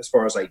far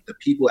as like the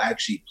people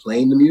actually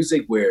playing the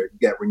music, where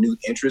you got renewed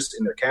interest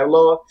in their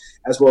catalog,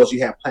 as well as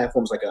you have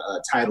platforms like a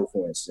Tidal,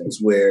 for instance,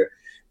 where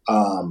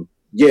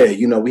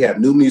we have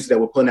new music that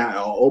we're putting out.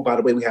 Oh, by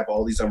the way, we have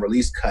all these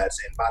unreleased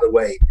cuts, and by the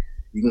way,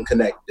 you can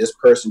connect this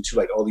person to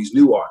like all these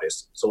new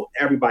artists, so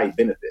everybody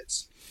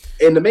benefits.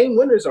 And the main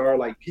winners are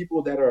like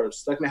people that are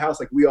stuck in the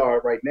house, like we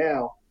are right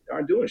now, that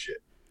aren't doing shit.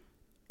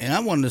 And I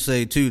wanted to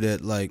say too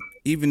that like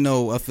even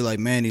though I feel like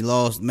Manny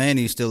lost,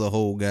 Manny's still a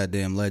whole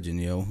goddamn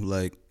legend, yo.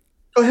 Like,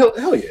 oh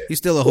hell yeah, he's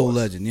still a whole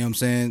legend. You know what I'm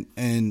saying?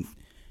 And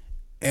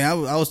I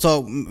was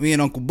talking. Me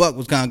and Uncle Buck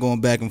was kind of going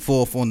back and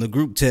forth on the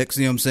group text.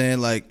 You know what I'm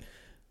saying? Like,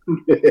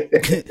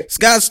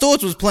 Scott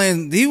Storch was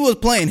playing. He was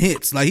playing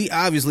hits. Like he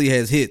obviously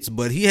has hits,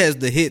 but he has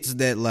the hits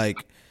that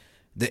like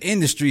the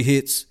industry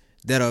hits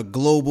that are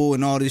global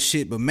and all this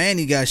shit. But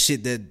Manny got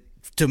shit that,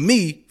 to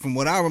me, from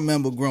what I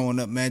remember growing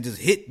up, man, just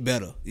hit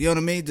better. You know what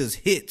I mean? Just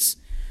hits.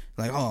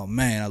 Like, oh,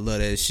 man, I love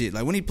that shit.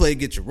 Like, when he played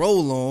Get Your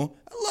Roll On,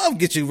 I love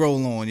Get Your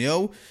Roll On,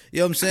 yo. You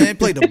know what I'm saying?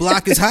 Played The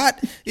Block Is Hot.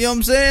 You know what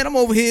I'm saying? I'm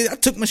over here. I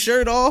took my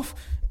shirt off.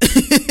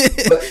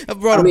 I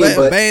brought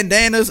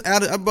bandanas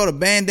out. I brought a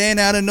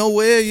bandana out of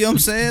nowhere. You know what I'm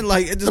saying?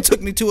 Like, it just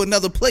took me to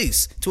another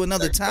place, to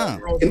another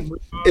time. And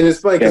it's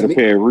funny because a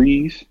pair of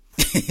Rees.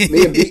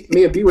 Me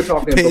and B were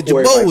talking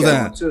before everybody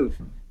got on, too.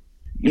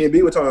 Me and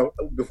B were talking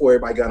before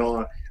everybody got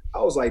on.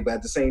 I was like, but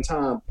at the same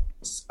time,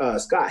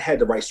 Scott had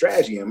the right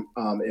strategy in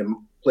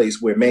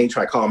place where Maine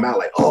tried to call him out,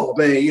 like, oh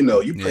man,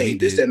 you played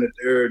this and the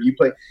third.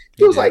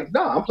 He was like,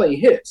 no, I'm playing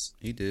hits.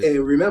 He did.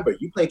 And remember,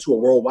 you play to a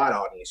worldwide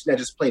audience. You're not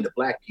just playing to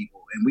black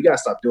people. And we gotta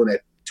stop doing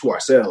that to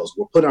ourselves.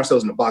 We're putting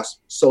ourselves in the box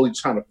solely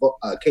trying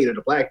to cater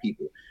to black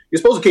people.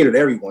 You're supposed to cater to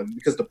everyone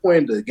because the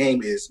point of the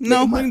game is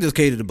no, we can just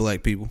cater to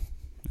black people.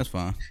 That's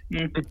fine.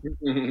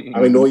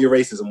 I ignore your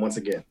racism once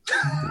again.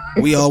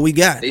 We all we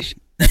got.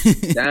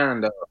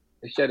 Down though.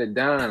 They shut it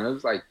down. It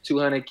was like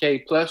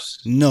 200K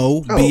plus.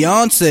 No,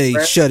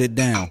 Beyonce shut it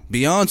down.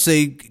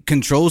 Beyonce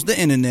controls the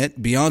internet.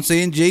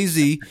 Beyonce and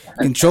Jay-Z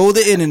control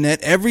the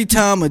internet. Every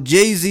time a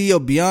Jay-Z or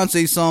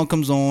Beyonce song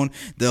comes on,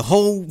 the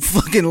whole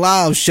fucking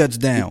live shuts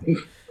down. You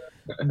know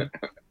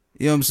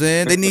what I'm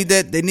saying? They need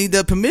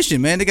that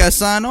permission, man. They got to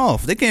sign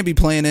off. They can't be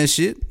playing that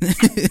shit.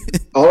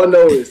 All I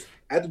know is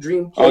at the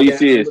Dream All you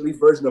see is release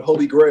version of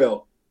Holy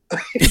Grail.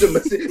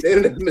 The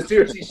internet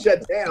mysteriously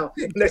shut down.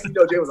 Next thing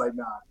you know, Jay was like,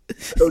 "Nah, I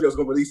told you I was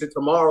gonna release it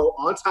tomorrow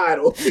on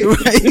Tidal."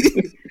 Right?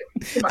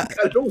 My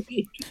God, a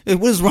week. Hey,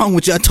 what is wrong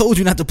with you? I told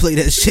you not to play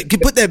that shit.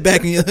 Put that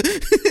back on your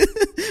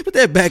put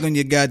that back on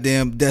your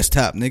goddamn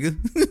desktop, nigga.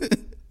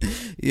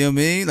 You know what I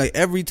mean? Like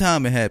every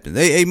time it happens.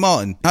 Hey,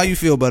 Martin, how you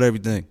feel about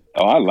everything?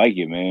 Oh, I like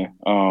it, man.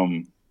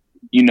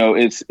 You know,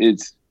 it's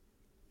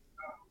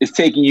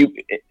taking you.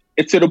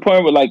 It's to the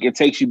point where like it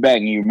takes you back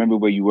and you remember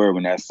where you were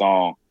when that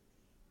song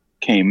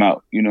came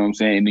out. You know what I'm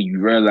saying? And then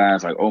you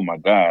realize like, oh my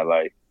God,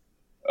 like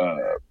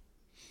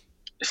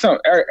it's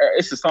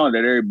a song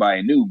that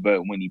everybody knew,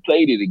 but when he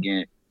played it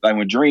again, like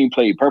when Dream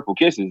played Purple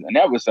Kisses, and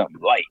that was something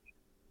light.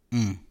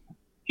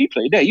 He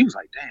played that. He was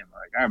like, damn,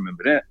 like I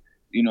remember that.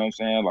 You know what I'm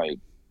saying? Like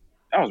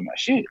that was my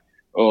shit.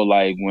 Or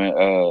like when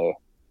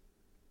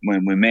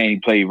Manny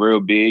played Real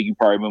Big, you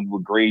probably remember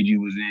what grade you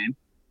was in.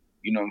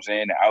 You know what I'm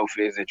saying? The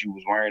outfits that you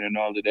was wearing and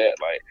all of that.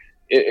 Like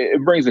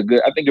it brings a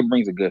good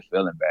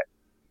feeling back.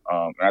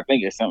 And I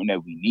think it's something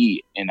that we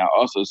need. And I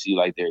also see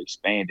like they're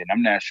expanding.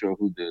 I'm not sure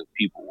who the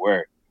people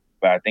were,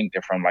 but I think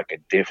they're from like a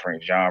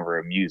different genre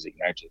of music,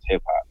 not just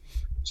hip hop.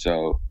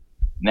 So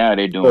now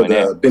they're doing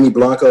that. Benny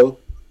Blanco.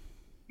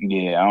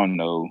 Yeah, I don't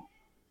know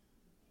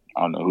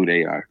who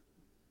they are.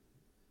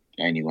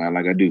 Anyway,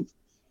 like I do.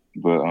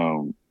 But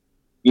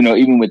you know,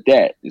 even with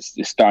that, it's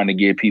starting to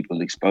give people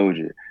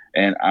exposure.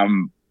 And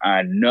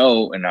I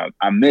know, and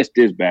I missed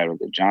this battle,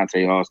 the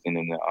Jonte Austin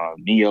and the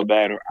Neo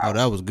battle. Oh,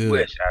 that was good. I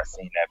wish I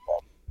seen that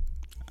battle.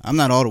 I'm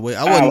not all the way.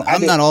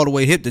 I'm not all the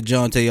way hip to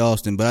Jonte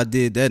Austin, but I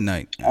did that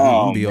night.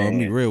 I'm gonna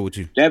be real with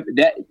you. That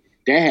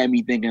had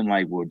me thinking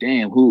like, well,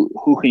 damn, who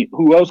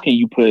else can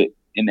you put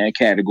in that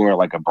category,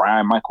 like a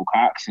Brian Michael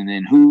Cox, and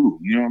then who?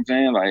 You know what I'm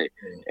saying? Like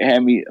it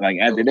had me like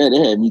after that,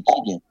 it had me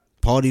thinking.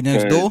 Party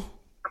Next Door.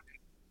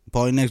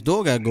 Party Next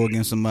Door got to go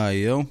against somebody,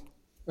 yo.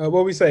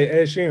 What we say,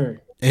 Ed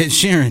Sheeran. Ed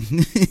Sheeran.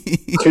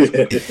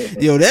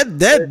 Yo,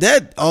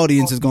 that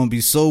audience is gonna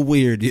be so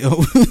weird,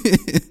 yo.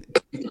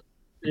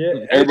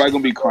 Yeah, everybody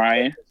gonna be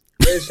crying.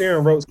 Ed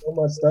Sheeran wrote so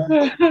much stuff.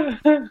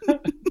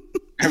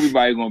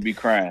 Everybody gonna be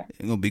crying.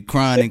 They're gonna be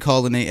crying and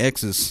calling their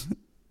exes.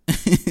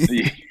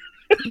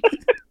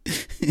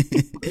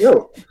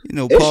 Yo, you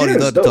know, Party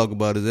love to talk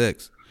about his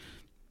ex.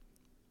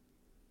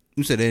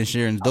 You said Ed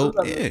Sheeran's dope.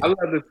 I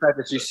love the fact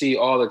that you see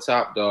all the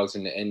top dogs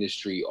in the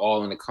industry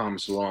all in the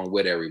comments along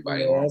with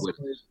everybody.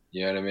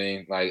 You know what I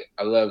mean? Like,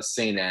 I love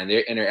seeing that. And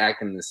they're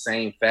interacting in the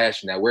same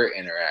fashion that we're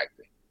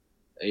interacting.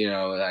 You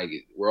know, like,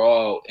 we're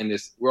all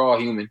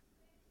human.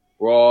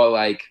 We're all,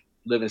 like,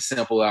 living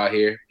simple out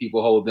here.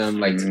 People hold them,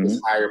 like, to this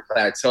higher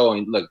plateau.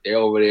 And, look, they're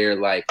over there,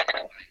 like,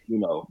 you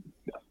know,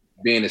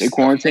 being they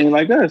quarantine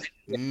like us.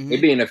 They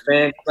being a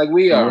fan like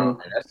we are.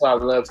 That's what I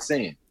love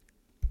seeing.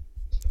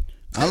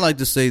 I like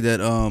to say that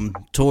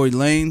Tory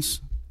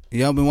Lanez,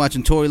 y'all been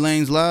watching Tory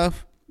Lanez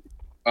live?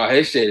 Oh,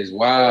 his shit is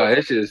wild.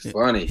 His shit is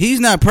funny.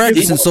 He's not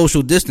practicing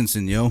social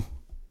distancing, yo.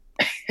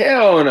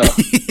 Hell no.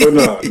 He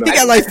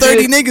got like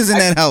 30 niggas in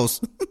that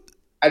house.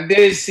 I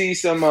did see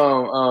some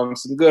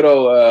good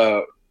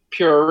old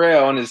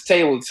Purell on his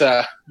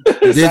tabletop.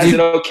 Did so I you? said,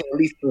 okay, at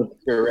least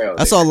Purell.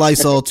 I saw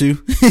Lysol too.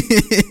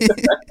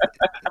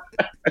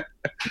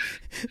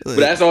 But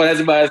that's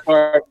about as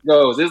far as it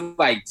goes. There's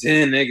like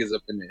 10 niggas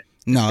up in there.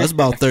 No, it's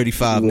about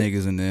 35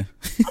 niggas in there.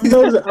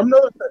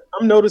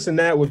 I'm noticing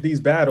that with these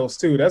battles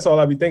too. That's all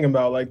I be thinking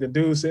about. Like the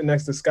dude sitting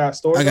next to Scott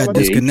Storch. I got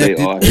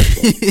disconnected.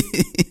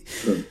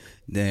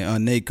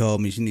 Then Nate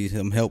called me. She needs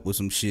some help with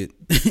some shit.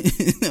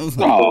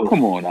 Oh,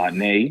 come on,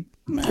 Nate.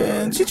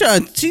 Man, she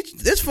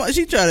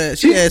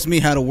asked me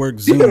how to work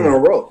Zoom. She been on a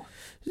roll.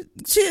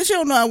 She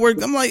don't know how to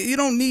work. I'm like, you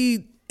don't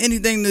need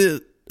anything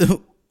to.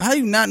 How do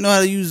you not know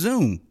how to use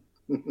Zoom?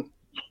 You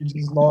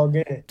just log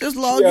in. Just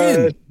log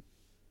in.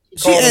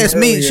 She asked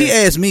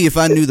me if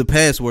I knew the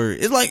password.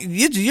 It's like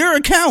it's your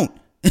account.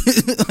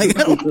 Like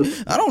I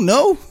don't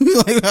know.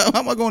 Like how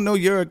am I gonna know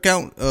your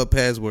account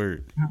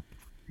password?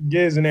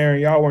 Giz and Aaron,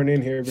 y'all weren't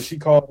in here, but she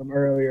called him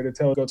earlier to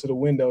tell her to go to the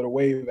window to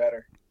wave at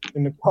her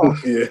in the car.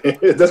 Yeah,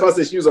 that's why I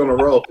said she was on a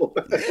roll.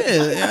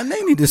 Yeah,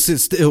 they need to sit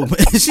still, man.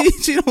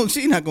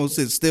 She not gonna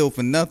sit still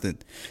for nothing.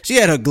 She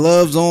had her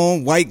gloves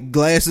on, white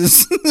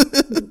glasses,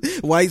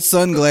 white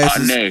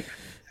sunglasses.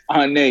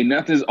 Nate,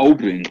 nothing's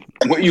open.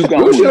 What you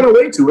going? Where's she on her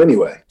way to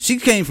anyway? She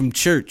came from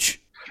church.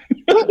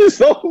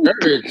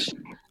 Church.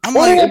 I'm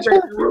like,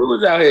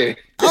 rules out here.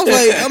 I'm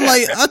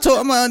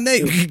like,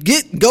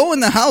 Nate, go in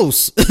the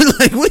house.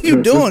 Like, what are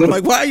you doing? I'm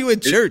like, why are you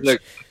at church? Look,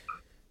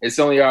 It's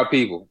only our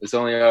people. It's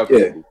only our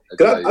Yeah. people.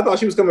 'Cause I thought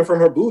she was coming from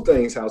her boo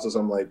thing's house or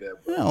something like that.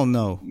 I don't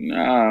know.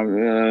 Nah,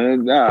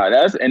 man,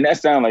 that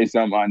sounds like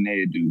something I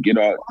need to do. Get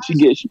off.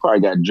 She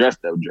probably got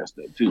dressed up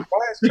too. Why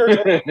is church?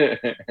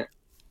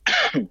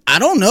 I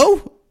don't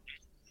know.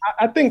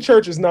 I think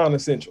church is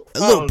non-essential. I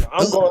don't know.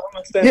 I'm gonna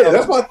stand Yeah, up.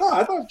 that's what I thought.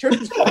 I thought church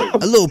was cool.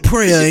 A little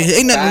prayer.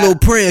 Ain't nothing a little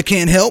prayer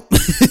can't help.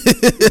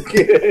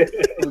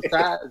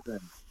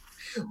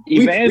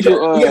 We got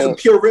some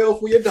Purell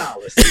for your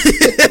dollars.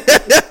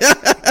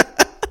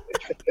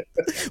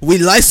 We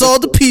Lysol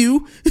the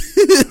pew.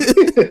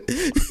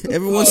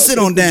 Everyone sit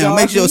on down.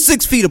 Make sure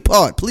 6 feet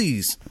apart,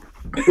 please.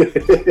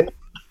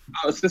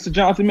 Sister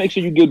Johnson, make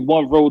sure you get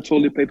one roll of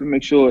toilet paper.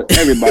 Make sure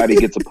everybody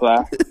gets a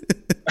ply.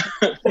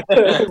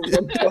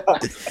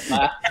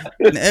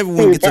 And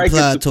everyone gets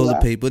applied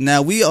toilet paper.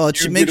 Now we are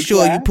to make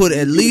sure you put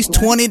at least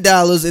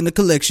 $20 in the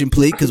collection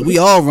plate because we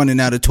all running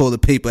out of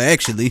toilet paper.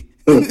 Actually,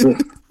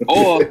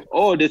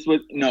 or this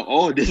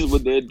is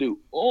what they'll do.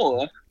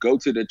 Or go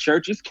to the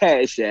church's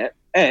cash app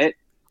at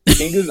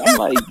Fingers. I'm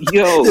like,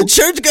 yo, the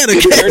church got a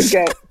cash.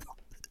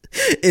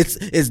 It's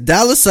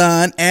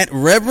 $ at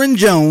Reverend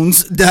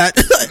Jones dot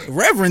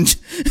Reverend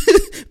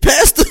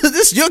Pastor.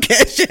 This is your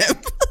cash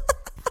app.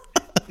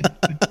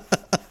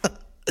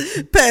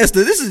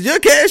 Pastor, this is your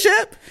cash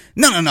app?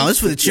 No, it's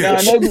for the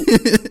church.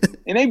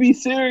 And they be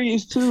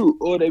serious too,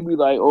 or they be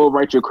like, "Oh,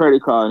 write your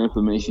credit card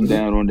information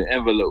down on the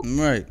envelope."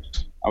 Right.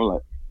 I'm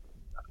like,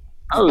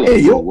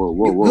 hey, whoa.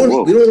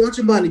 We don't want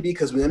your money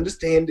because we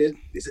understand that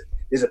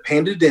there's a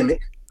pandemic.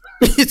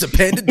 It's a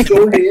pandemic.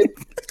 Go ahead.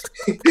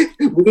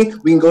 we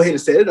can go ahead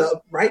and set it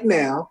up right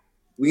now.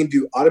 We can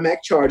do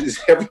automatic charges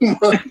every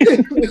month. We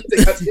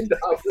take out $10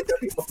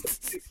 every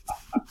month.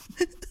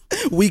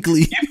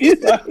 Weekly.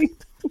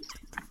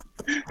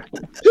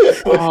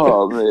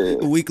 Oh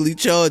man. Weekly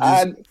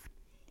charges.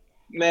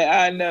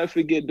 I never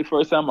forget the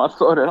first time I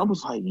saw that. I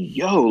was like,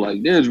 yo,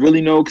 like there's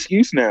really no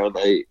excuse now.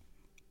 Like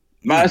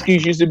my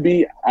excuse used to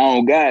be, I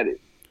don't got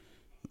it.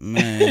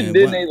 Man, and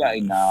then they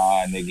like,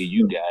 nah, nigga,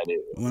 you got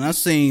it. When I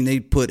seen they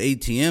put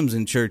ATMs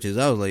in churches,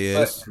 I was like,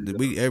 yeah,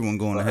 everyone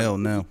going to hell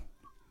now.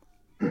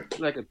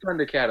 Like a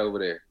Thundercat over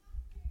there.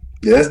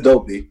 Yeah, that's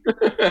dope, B.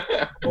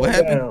 What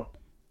happened?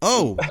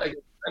 Oh, like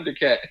a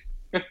Thundercat.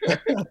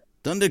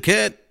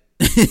 Thundercat.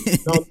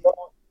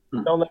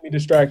 Don't let me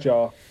distract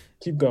y'all.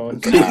 Keep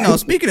going. No,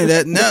 speaking of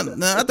that, now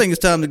I think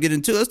it's time to get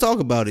into. Let's talk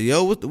about it,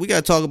 yo. We got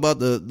to talk about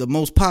the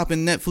most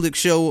popping Netflix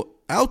show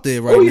out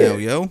there right now,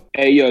 yo.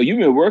 Hey, yo, you've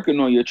been working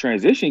on your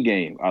transition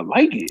game. I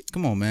like it.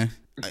 Come on, man.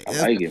 I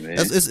like it, man.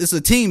 It's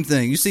a team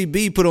thing. You see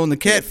B put on the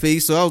cat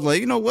face, so I was like,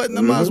 you know what?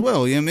 I might as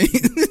well. You know what I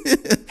mean?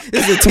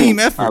 It's a team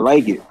effort. I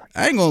like it.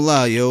 I ain't gonna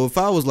lie, yo. If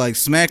I was like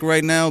smack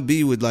right now,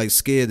 B would like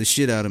scare the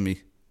shit out of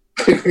me.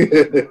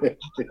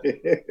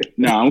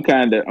 Nah, I'm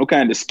kind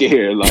of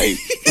scared. Like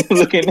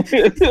looking.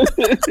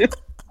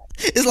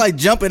 It's like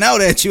jumping out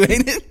at you,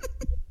 ain't it?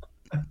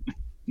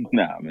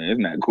 Nah, man, it's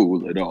not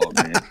cool at all,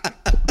 man.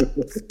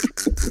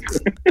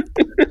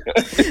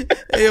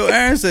 Hey, yo,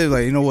 Aaron said,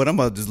 like, you know what? I'm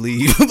about to just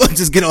leave. I'm about to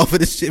just get off of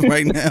this shit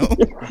right now.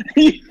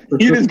 You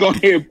just gonna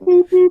hear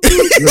boop, boop,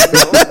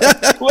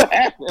 boop. What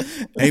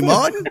happened? Hey,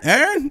 Martin,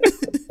 Aaron.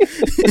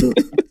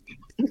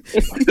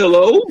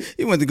 Hello?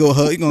 You went to go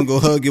hug. You gonna go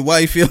hug your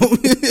wife, yo?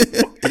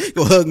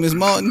 Go hug Miss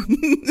Martin.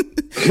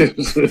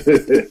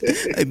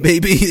 Hey,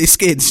 baby, they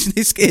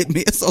scared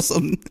me. I saw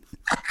something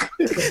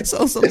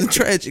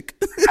tragic.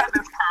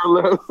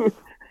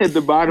 At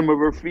the bottom of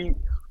her feet.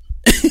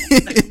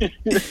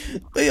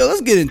 But yo,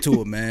 let's get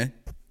into it, man.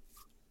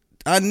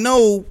 I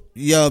know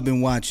y'all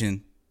been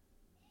watching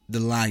The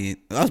Lion.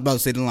 I was about to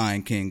say The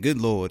Lion King. Good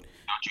Lord.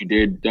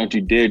 Don't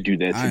you dare do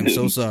that to me. I am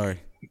so sorry.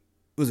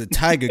 Was it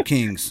Tiger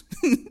Kings?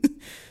 You know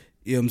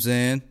what I'm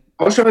saying?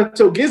 I was trying to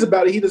tell Giz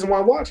about it. He doesn't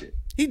want to watch it.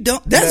 He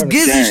don't. That's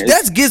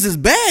Giz's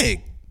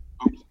bag.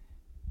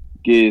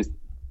 Giz.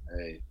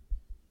 Hey.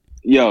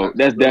 Yo,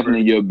 that's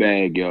definitely your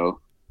bag, yo.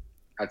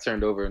 I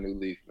turned over a new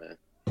leaf, man.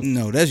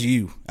 No, that's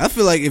you. I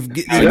feel like if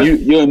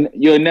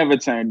you'll never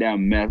turn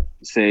down meth,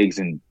 segs,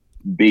 and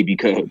baby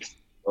cubs.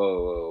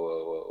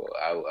 Whoa.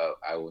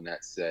 I will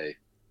not say.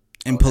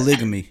 And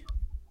polygamy.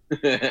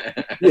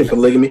 Yeah,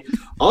 polygamy.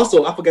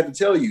 Also, I forgot to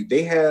tell you,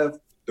 they have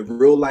the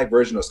real life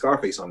version of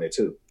Scarface on there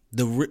too.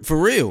 For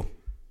real?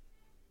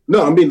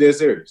 No, I'm being dead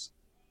serious.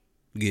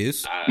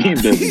 Yes. He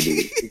doesn't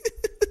do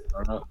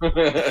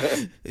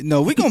it.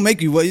 No, we're gonna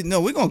make you. No,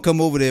 we're gonna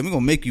come over there. And we're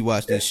gonna make you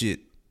watch that shit.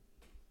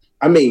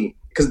 I mean,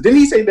 because didn't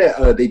he say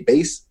that they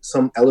base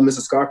some elements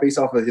of Scarface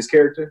off of his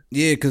character?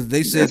 Yeah, because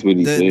they said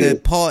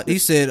that part. He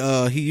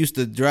said he used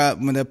to drive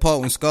when that part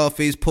when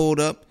Scarface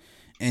pulled up.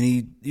 And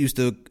he used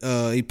to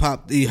he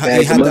hopped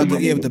out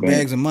with the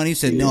bags of money. He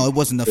said, "No, it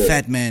wasn't the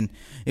fat man.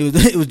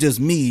 It was just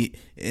me."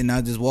 And I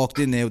just walked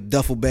in there with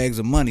duffel bags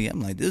of money. I'm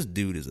like, this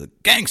dude is a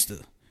gangster.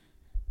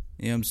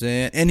 You know what I'm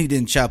saying? And he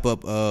didn't chop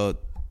up the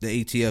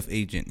ATF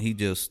agent. He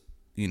just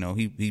he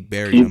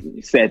buried him.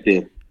 He sat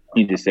there.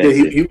 He just sat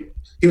there.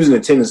 He was in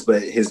attendance,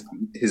 but his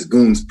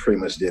goons pretty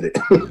much did it.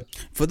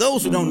 For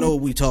those who don't know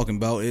what we talking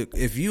about,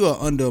 if you are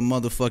under a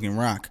motherfucking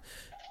rock,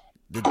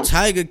 The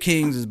Tiger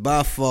Kings is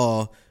by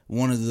far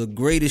one of the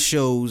greatest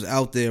shows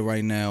out there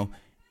right now,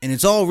 and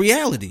it's all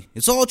reality.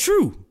 It's all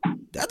true.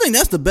 I think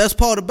that's the best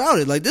part about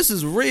it. Like, this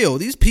is real.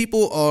 These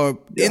people are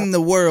in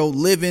the world,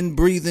 living,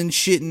 breathing,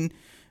 shitting,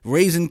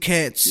 raising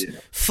cats,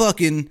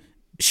 fucking,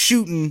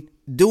 shooting,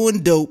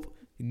 doing dope,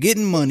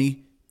 getting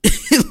money.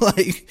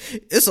 Like,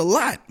 it's a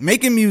lot.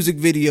 Making music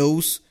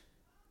videos.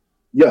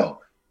 Yo,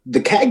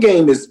 the cat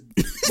game is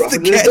The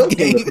cat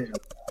game.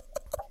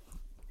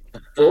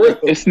 For real.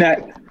 It's not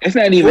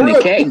even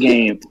the cat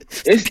game.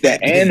 It's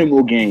the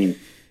animal game.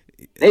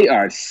 They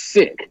are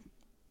sick.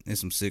 There's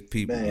some sick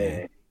people,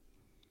 man.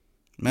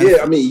 Yeah,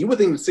 I mean, you would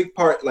think the sick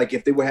part, like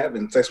if they were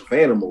having sex with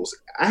animals.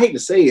 I hate to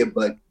say it,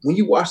 but when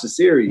you watch the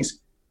series,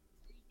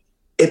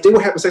 if they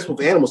were having sex with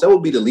animals, that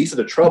would be the least of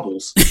the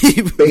troubles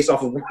based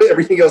off of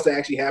everything else that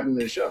actually happened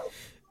in the show.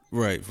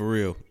 Right, for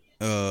real.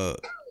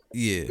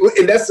 Yeah.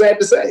 And that's sad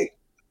to say.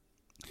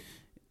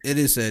 It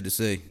is sad to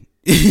say.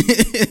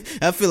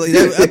 I feel like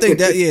I think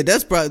that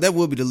that's probably that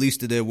would be the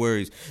least of their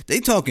worries. They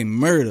talking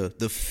murder.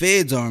 The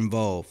feds are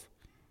involved.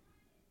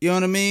 You know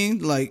what I mean?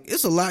 Like,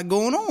 it's a lot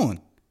going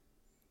on.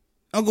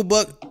 Uncle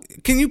Buck,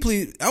 can you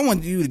please? I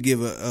want you to give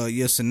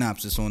your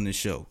synopsis on this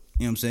show. You know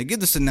what I'm saying? Give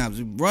the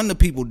synopsis. Run the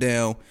people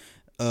down.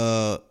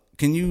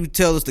 Can you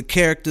tell us the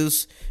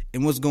characters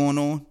and what's going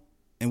on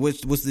and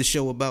what's this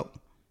show about?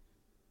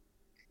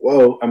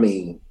 Well, I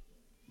mean,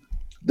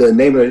 the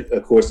name of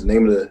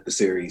the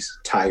series,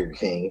 Tiger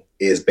King,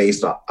 is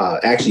based on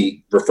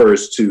actually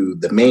refers to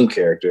the main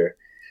character,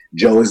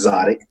 Joe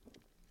Exotic,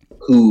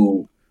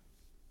 who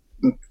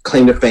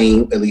claim to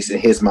fame, at least in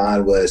his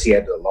mind, was he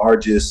had the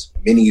largest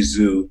mini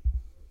zoo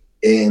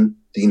in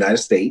the United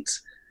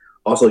States.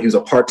 Also, he was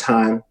a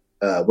part-time,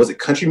 was it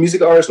country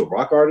music artist or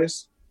rock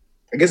artist?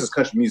 I guess it's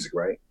country music,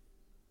 right?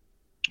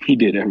 He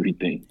did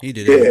everything.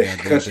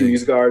 Country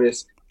music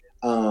artist.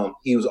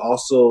 He was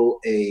also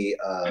a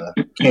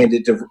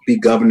candidate to be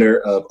governor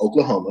of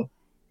Oklahoma.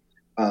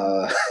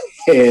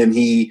 And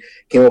he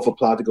came up with a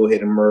plot to go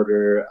ahead and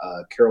murder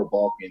Carol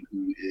Balkin,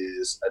 who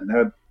is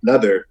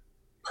another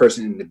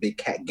person in the Big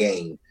Cat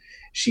gang.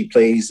 She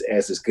plays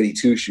as this goody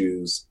two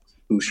shoes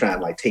who's trying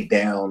to like take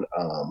down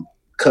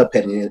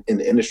Cuphead in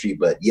the industry,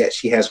 but yet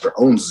she has her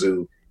own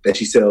zoo that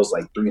she sells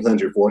like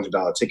 $300,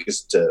 $400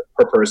 tickets to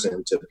per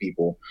person to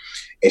people,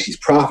 and she's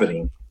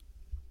profiting,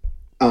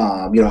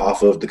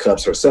 off of the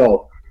Cubs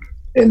herself.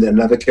 And then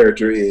another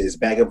character is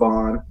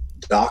Vagabond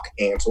Doc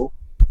Antle,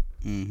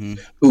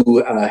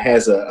 who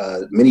has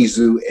a mini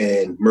zoo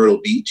in Myrtle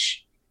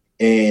Beach.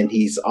 And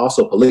he's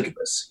also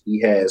polygamous.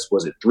 He has,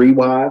 3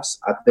 wives,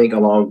 I think,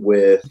 along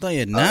with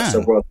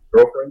several other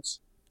girlfriends.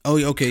 Oh,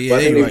 okay, yeah,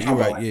 you're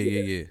right.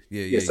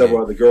 Yeah,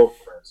 several other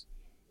girlfriends.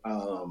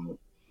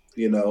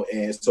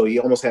 And so he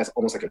almost has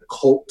like a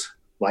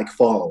cult-like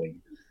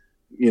following,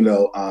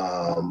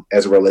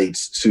 as it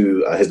relates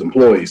to his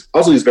employees.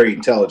 Also, he's very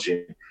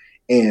intelligent.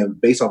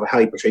 And based off of how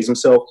he portrays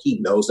himself, he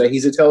knows that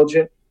he's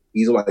intelligent.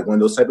 He's like one of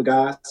those type of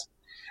guys.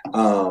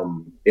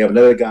 They have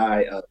another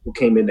guy who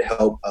came in to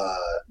help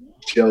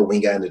Joe when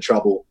he got into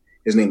trouble.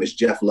 His name is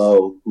Jeff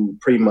Lowe, who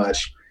pretty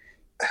much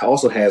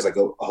also has like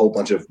a whole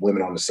bunch of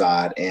women on the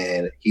side,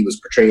 and he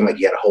was portraying like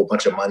he had a whole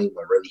bunch of money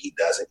when really he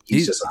doesn't.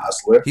 He's just a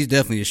hustler. He's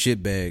definitely a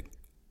shitbag.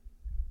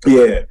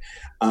 Yeah,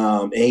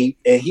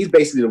 and he's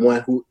basically the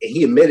one who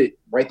he admitted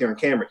right there on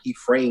camera he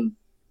framed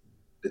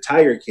the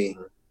Tiger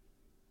King.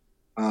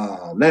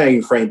 Not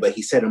even framed, but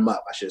he set him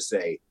up, I should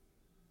say,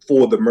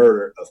 for the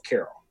murder of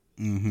Carol.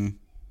 Mm-hmm.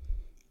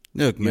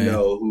 Look, man,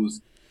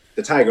 who's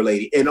the Tiger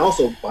Lady. And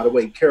also, by the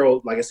way,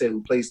 Carol, like I said,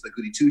 who plays the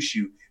goody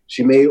two-shoe,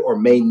 she may or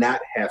may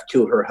not have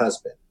killed her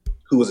husband,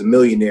 who was a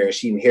millionaire, and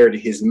she inherited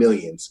his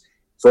millions,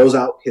 froze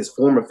out his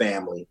former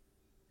family,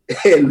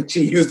 and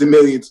she used the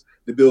millions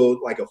to build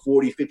like a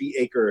 40, 50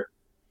 acre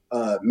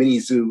mini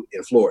zoo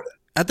in Florida.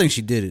 I think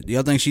she did it.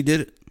 Y'all think she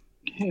did it?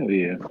 Hell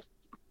yeah.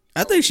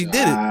 I think she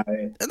did it. I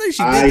think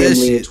she did that shit.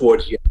 Leaning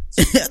towards yes.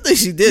 I think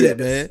she did it,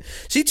 man.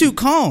 She too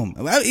calm.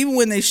 Even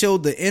when they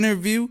showed the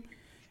interview,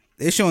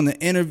 they're showing the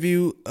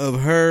interview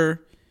of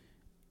her,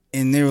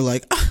 and they were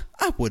like,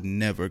 I would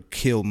never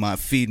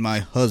feed my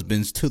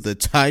husbands to the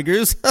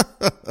tigers.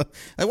 Like,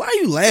 why are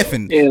you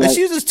laughing? Yeah, like,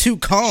 she's just too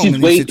calm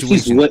in this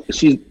situation.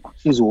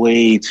 She's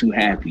way too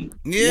happy.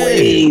 Yeah.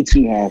 Way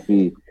too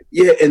happy.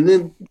 Yeah,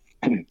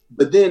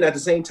 but then at the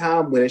same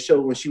time, when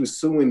she was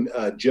suing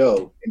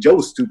Joe, and Joe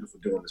was stupid for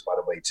doing this, by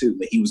the way, too.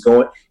 When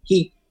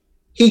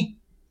he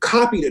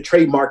copied a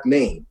trademark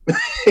name.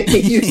 He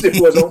used it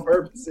for his own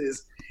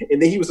purposes. And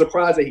then he was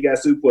surprised that he got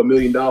sued for $1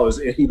 million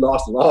and he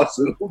lost the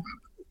lawsuit.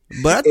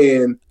 But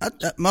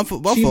my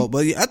fault.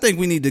 But I think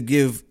we need to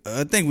give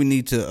a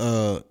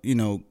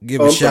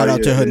shout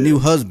out to her new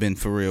husband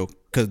for real,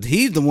 because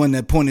he's the one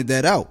that pointed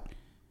that out.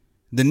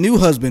 The new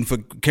husband for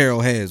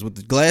Carol has with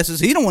the glasses.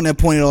 He the one that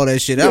pointed all that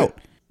shit out.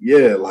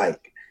 Yeah,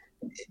 like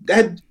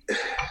that.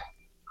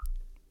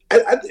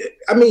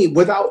 I mean,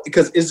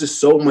 because it's just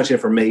so much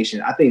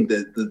information. I think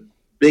the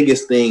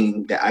biggest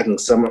thing that I can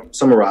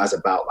summarize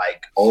about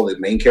like all the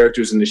main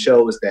characters in the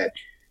show is that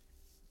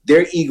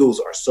their egos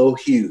are so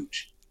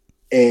huge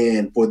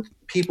And for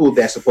people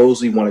that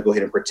supposedly want to go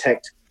ahead and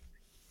protect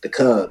the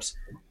Cubs,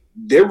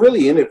 they're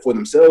really in it for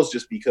themselves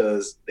just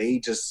because they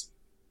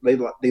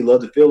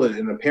love to feel it.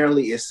 And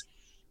apparently it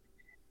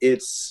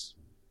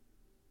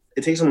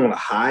takes them on a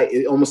high.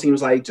 It almost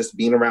seems like just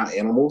being around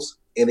animals,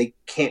 and they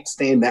can't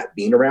stand that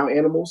being around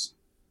animals,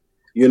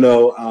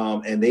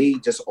 and they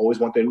just always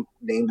want their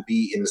name to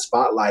be in the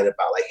spotlight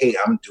about like, hey,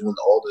 I'm doing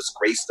all this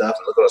great stuff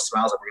and look at the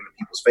smiles I bring to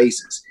people's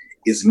faces.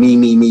 It's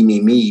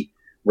me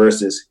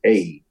versus,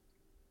 hey,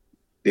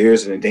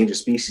 there's an endangered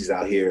species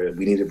out here.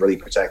 We need to really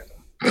protect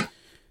them.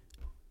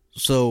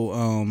 So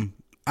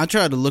I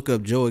tried to look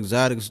up Joe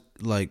Exotic's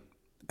like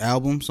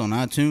albums on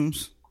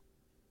iTunes.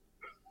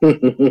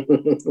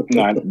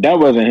 Nah, that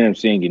wasn't him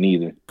singing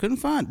either. Couldn't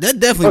find that.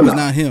 Definitely was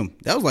not him.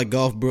 That was like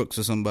Golf Brooks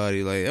or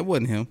somebody. Like that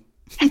wasn't him.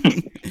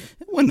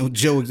 It wasn't no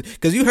Joe.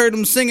 Because you heard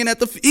him singing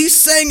he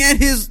sang at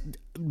his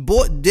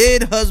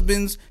dead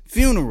husband's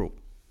funeral.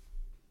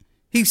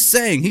 He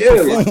sang. He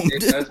performed.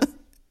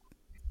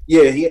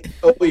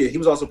 He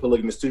was also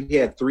polygamous too. He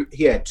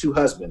had two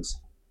husbands.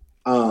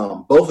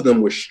 Both of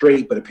them were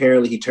straight, but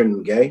apparently he turned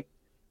them gay.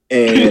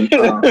 And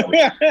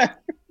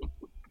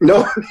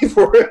no,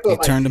 for real, he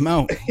turned them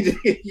out.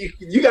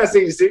 You gotta see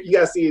it. You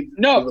gotta see it.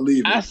 No,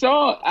 believe it. I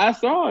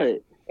saw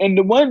it. And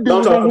the one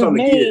dude had his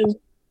name.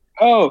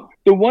 Oh,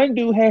 the one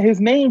dude had his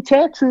name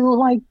tattooed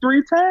like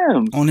 3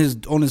 times on his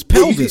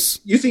pelvis.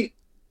 You see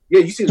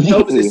the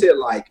pelvis. It said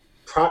like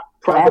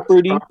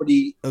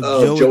property of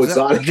Joe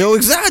Exotic. Joe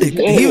Exotic.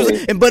 Yeah. He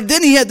was, but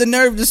then he had the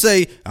nerve to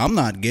say, "I'm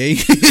not gay."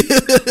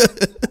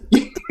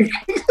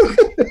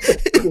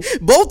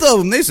 Both of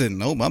them, they said,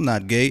 "Nope, I'm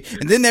not gay."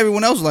 And then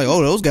everyone else was like,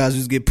 "Oh, those guys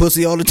just get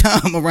pussy all the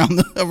time around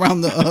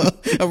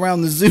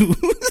the zoo."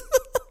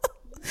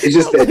 It's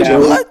just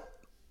that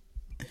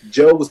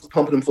Joe was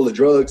pumping him full of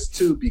drugs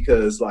too,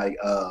 because like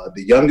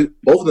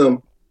both of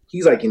them,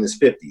 he's like in his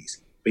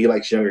 50s, but he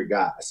likes younger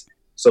guys.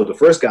 So the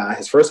first guy,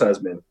 his first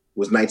husband,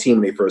 was 19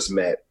 when they first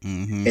met,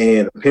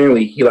 and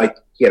apparently he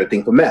had a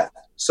thing for meth.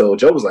 So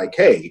Joe was like,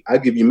 "Hey, I'll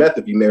give you meth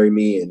if you marry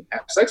me and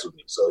have sex with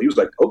me." So he was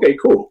like, "Okay,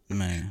 cool."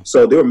 Man.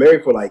 So they were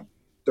married for like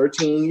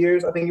 13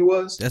 years, I think it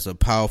was. That's a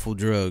powerful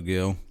drug,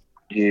 yo.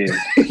 Yeah.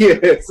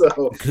 Yeah.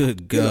 So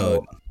good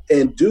God.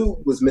 And dude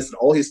was missing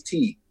all his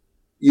teeth.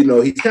 He's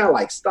kind of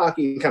like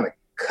stocky and kind of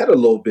cut a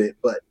little bit,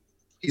 but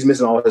he's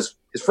missing all his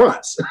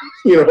fronts.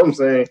 You know what I'm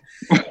saying?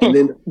 And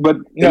then, but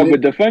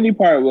the funny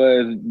part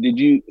was,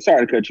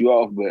 sorry to cut you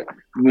off, but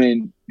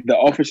when the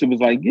officer was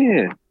like,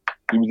 "Yeah,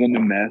 he was in the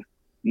meth,"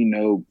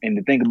 and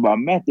the thing about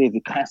meth is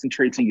it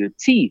concentrates in your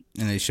teeth.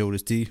 And they showed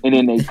his teeth. And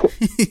then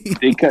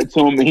they cut to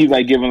him, and he's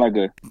like giving like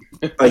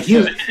he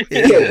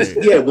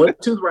had one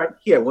tooth right.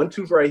 He had one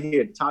tooth right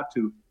here, the top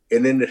tooth,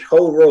 and then the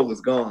whole row was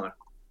gone.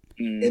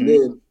 Mm-hmm. And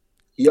then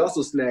he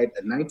also snagged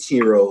a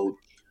 19-year-old,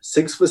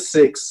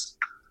 6'6",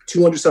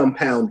 200-something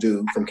pound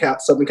dude from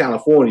Southern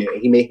California,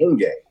 and he made him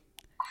gay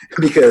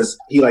because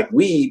he liked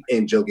weed,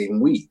 and Joe gave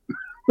him weed.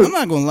 I'm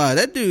not gonna lie,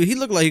 that dude, he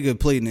looked like he could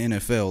play in the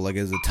NFL, like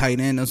as a tight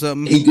end or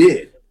something.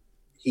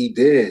 He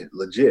did,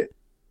 legit.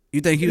 You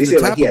think he was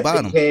the top or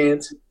bottom?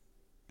 Hands,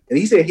 and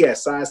he said he had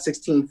size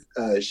 16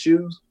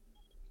 shoes.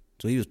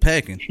 So he was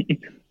packing.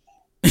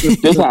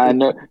 This how I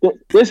know.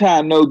 This how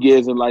I know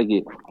Giz are like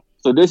it.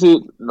 So this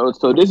is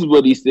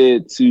what he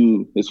said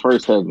to his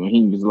first husband.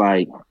 He was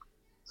like,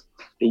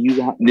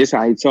 "This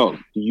how he talked.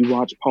 Do you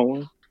watch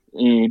porn?"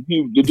 And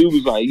the dude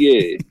was like,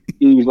 "Yeah."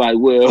 He was like,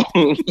 "Well."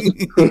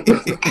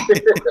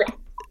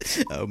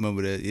 I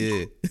remember that.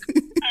 Yeah.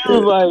 He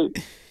was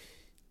like,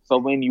 "So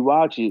when you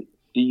watch it,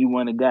 do you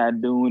want a guy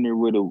doing it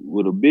with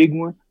a big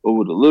one or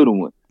with a little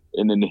one?"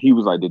 And then he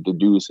was like, the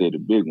dude said the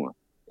big one.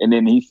 And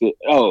then he said,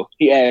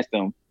 he asked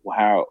him,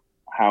 "Well,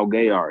 how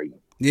gay are you?"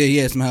 Yeah,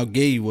 he asked him how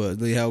gay he was.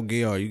 Like, how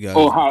gay are you guys?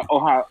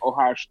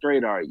 How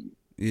straight are you?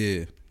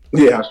 Yeah.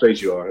 Yeah, how straight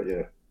you are,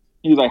 yeah.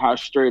 He was like, "How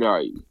straight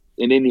are you?"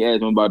 And then he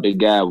asked him about the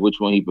guy, which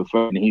one he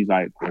preferred. And he's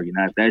like, "Well, you're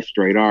not that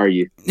straight, are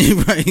you?"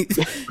 Right.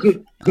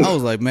 I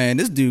was like, man,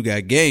 this dude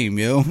got game,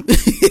 yo.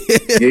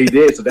 Yeah, he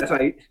did. So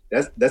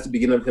that's the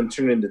beginning of him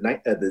turning the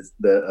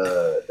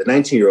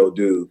 19-year-old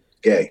dude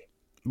gay.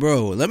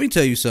 Bro, let me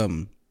tell you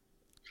something.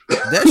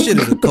 That shit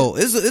is a cult.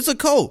 It's a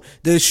cult.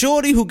 The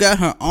shorty who got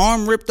her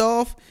arm ripped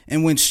off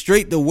and went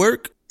straight to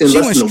work. She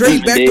went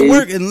straight back to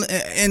work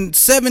in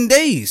 7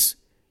 days.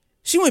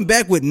 She went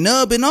back with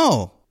nub and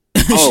all.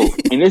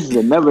 And this is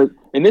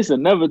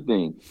another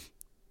thing.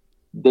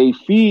 They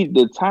feed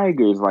the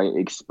tigers like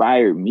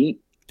expired meat.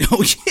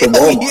 Oh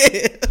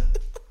yeah,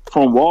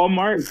 from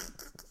Walmart.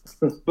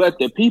 But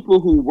the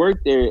people who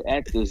work there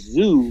at the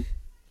zoo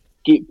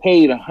get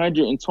paid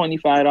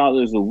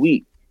 $125 a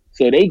week.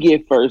 So they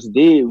get first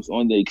dibs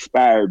on the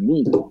expired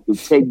meat to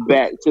take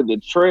back to the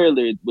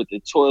trailer with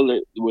the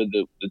toilet where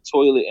the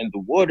toilet and the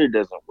water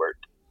doesn't work.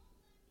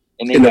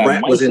 And they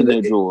got mice in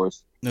their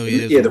drawers. No,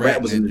 the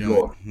rat was in the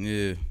drawer.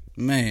 Yeah.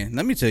 Man,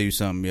 let me tell you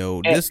something,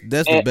 yo. That's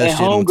the best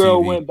shit on TV.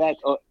 Homegirl went back.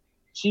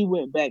 She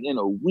went back in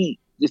a week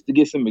just to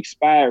get some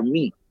expired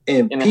meat,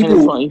 and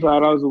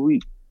 $125 a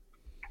week.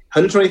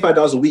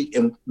 $125 a week,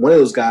 and one of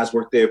those guys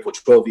worked there for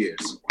 12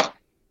 years.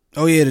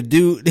 Oh yeah, the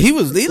dude. He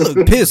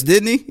looked pissed,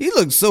 didn't he? He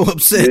looked so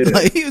upset. Yeah.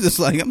 Like he was just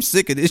like, I'm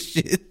sick of this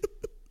shit.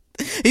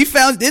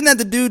 Isn't that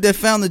the dude that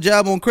found the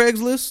job on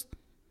Craigslist?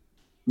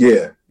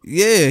 Yeah.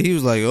 Yeah, he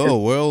was like, oh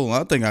well,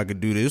 I think I could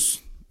do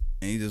this,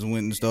 and he just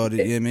went and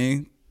started. Yeah,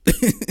 man.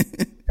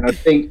 And I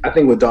think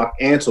with Doc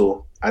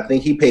Antle, I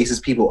think he pays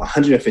his people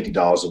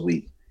 $150 a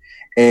week,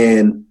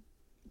 and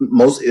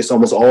it's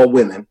almost all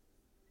women.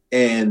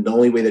 And the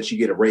only way that you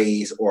get a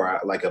raise or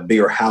like a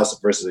bigger house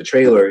versus a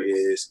trailer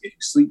is if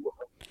you sleep with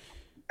them.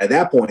 At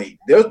that point,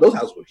 those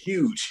houses were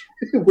huge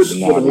with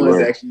the ones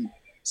that actually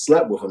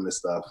slept with them and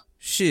stuff.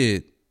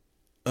 Shit.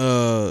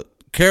 Carol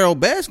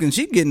Baskin,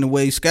 she getting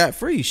away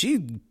scot-free.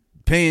 She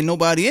paying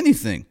nobody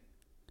anything.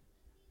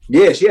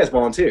 Yeah, she has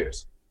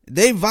volunteers.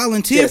 They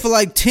volunteer for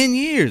like 10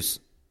 years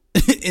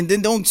and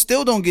then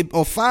still don't get,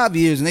 or 5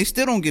 years, and they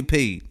still don't get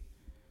paid.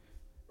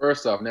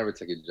 First off, never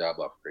take a job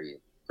off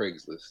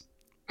Craigslist.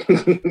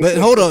 But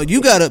hold on,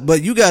 you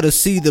gotta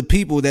see the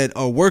people that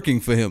are working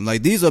for him.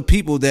 Like these are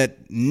people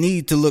that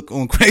need to look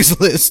on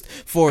Craigslist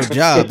for a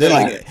job. They're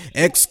like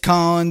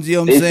ex-cons, you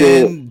know what I'm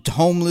saying?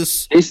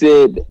 Homeless. They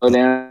said go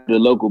down to the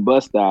local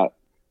bus stop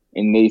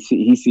and he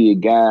see a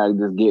guy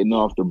just getting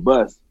off the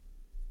bus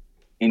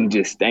and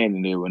just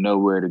standing there with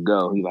nowhere to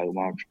go. He's like,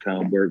 why don't you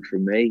come work for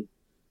me?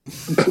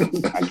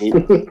 I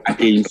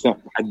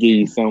give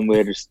you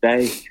somewhere to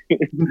stay.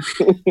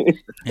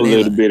 A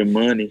little bit of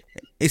money.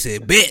 They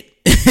said, bet.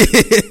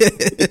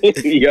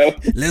 Yo.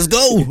 Let's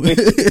go.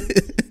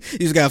 You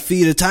just gotta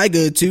feed a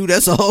tiger or two,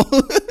 that's all.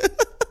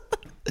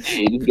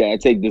 Hey, you just gotta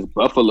take this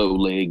buffalo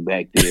leg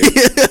back there.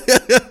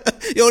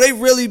 Yo, they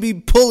really be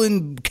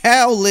pulling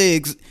cow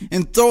legs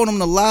and throwing them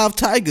to live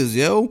tigers,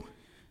 yo.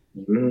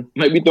 Mm-hmm.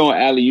 Might be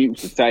throwing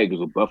alley-oops to tigers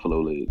with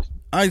buffalo legs.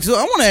 All right, so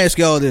I want to ask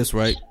y'all this,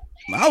 right?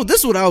 This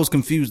is what I was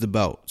confused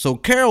about. So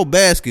Carol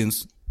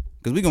Baskins,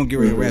 because we're going to get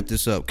ready to wrap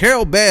this up.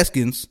 Carol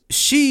Baskins,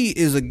 she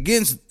is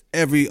against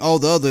all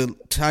the other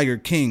Tiger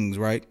Kings,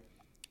 right?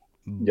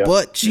 Yep.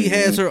 But she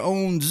has her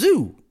own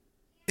zoo.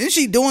 Isn't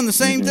she doing the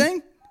same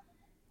thing?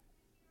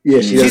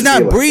 Yeah, she's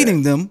not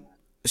breeding them.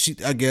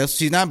 I guess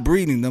she's not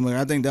breeding them.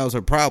 I think that was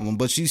her problem.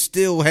 But she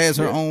still has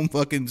her own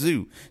fucking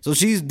zoo. So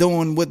she's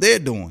doing what they're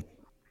doing.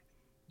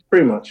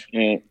 Pretty much.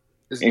 And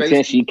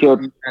since she killed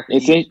and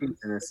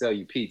then sell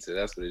you pizza,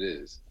 that's what it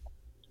is.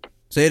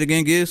 Say it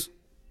again, Giz.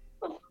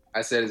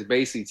 I said it's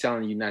basically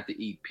telling you not to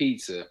eat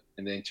pizza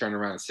and then turn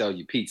around and sell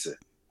you pizza.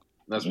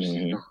 That's what she's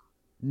doing.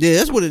 Yeah,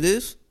 that's what it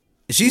is.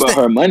 But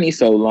her money's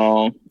so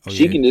long,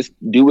 she can just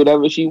do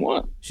whatever she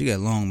wants. She got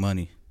long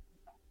money.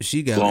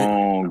 She got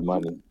long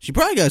money. She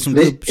probably got some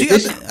good.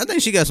 I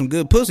think she got some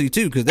good pussy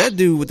too, because that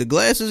dude with the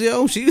glasses,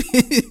 yo, she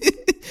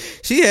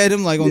had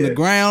him like on the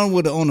ground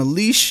on a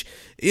leash.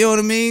 You know what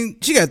I mean?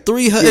 She got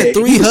three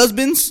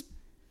husbands.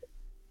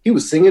 He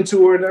was singing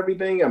to her and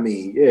everything. I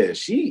mean, yeah,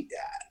 she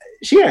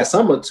had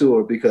somewhat to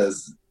her,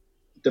 because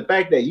the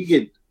fact that you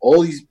get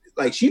all these,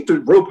 like, she threw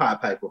real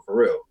Piper for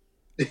real.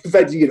 The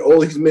fact that you get all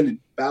these men to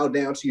bow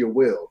down to your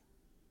will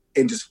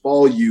and just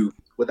follow you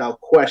without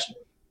question.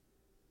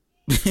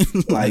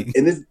 Like,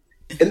 and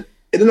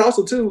then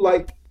also too,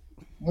 like,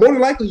 more than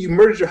likely you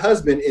murdered your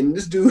husband and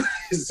this dude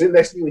is sitting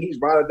next to you and he's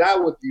ride or die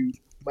with you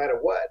no matter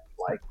what.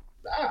 Like,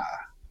 nah.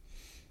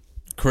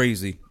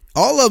 Crazy.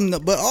 All of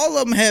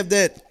them have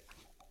that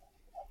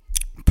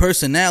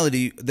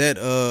personality,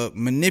 that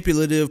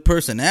manipulative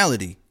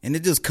personality, and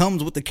it just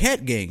comes with the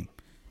cat game.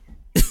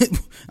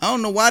 I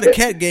don't know why the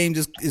cat game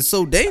just is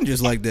so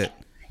dangerous like that.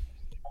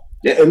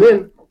 Yeah, and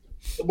then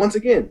once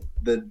again,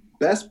 the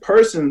best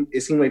person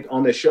it seemed like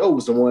on the show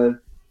was the one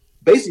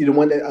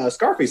that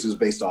Scarface was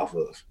based off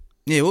of.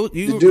 Yeah, well,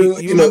 you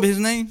remember his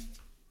name?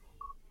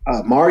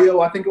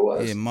 Mario, I think it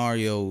was. Yeah,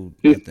 Mario.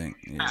 I think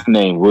his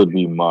name would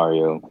be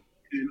Mario.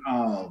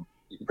 And,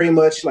 pretty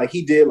much, like,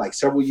 he did like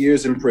several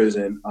years in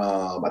prison.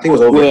 I think it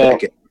was over a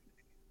decade.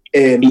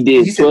 And he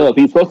did 12.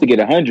 He's supposed to get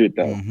 100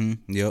 though. Mm-hmm.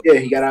 Yep. Yeah,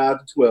 he got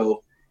out to 12.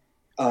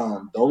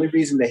 The only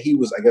reason that he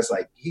was, I guess,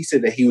 like, he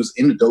said that he was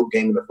in the dope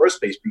gang in the first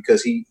place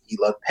because he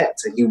loved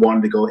pets and he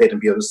wanted to go ahead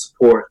and be able to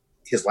support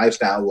his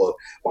lifestyle of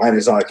buying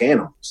exotic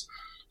animals.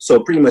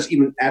 So pretty much,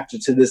 even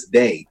to this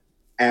day,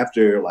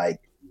 after like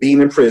being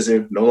in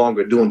prison, no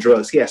longer doing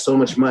drugs, he has so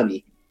much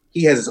money.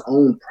 He has his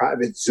own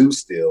private zoo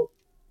still,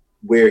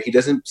 where he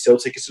doesn't sell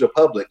tickets to the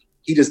public.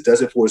 He just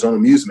does it for his own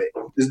amusement.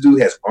 This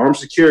dude has armed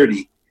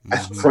security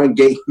at the front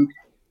gate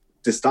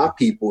to stop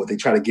people if they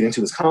try to get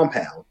into his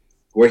compound,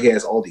 where he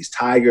has all these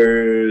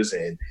tigers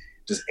and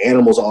just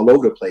animals all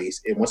over the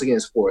place. And once again,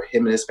 it's for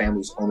him and his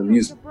family's own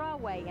amusement.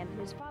 Broadway and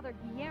his father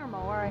Guillermo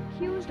are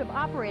accused of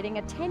operating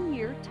a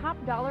 10-year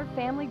top dollar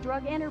family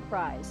drug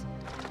enterprise.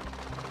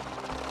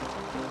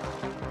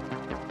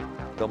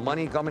 The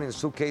money coming in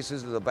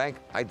suitcases to the bank,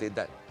 I did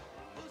that.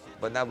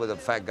 But not with a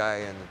fat guy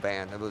in the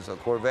van. It was a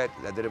Corvette.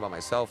 I did it by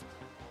myself.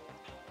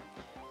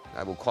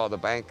 I would call the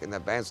bank, and the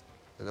banks,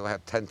 and they would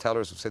have 10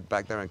 tellers who sit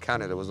back there and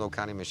count it. There was no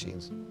counting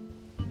machines.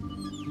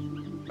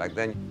 Back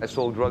then, I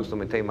sold drugs to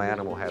maintain my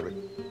animal habit.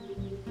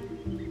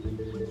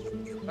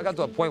 I got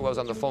to a point where I was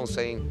on the phone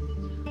saying,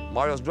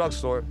 Mario's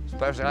Drugstore,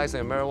 specializing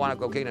in marijuana,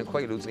 cocaine, and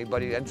Quaaludes.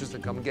 Anybody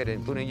interested, come get it,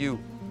 including you,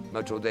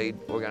 Metro-Dade,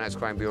 Organized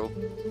Crime Bureau.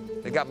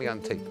 They got me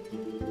on tape.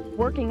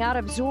 Working out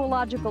of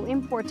Zoological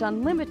Imports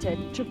Unlimited,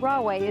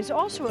 Chebrawe is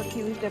also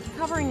accused of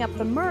covering up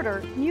the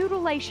murder,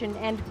 mutilation,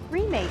 and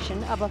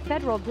cremation of a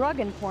federal drug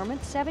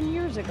informant 7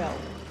 years ago.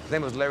 His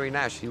name was Larry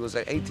Nash. He was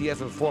an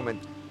ATF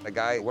informant. A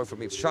guy who worked for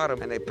me shot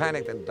him, and they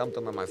panicked and dumped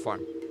him on my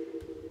farm.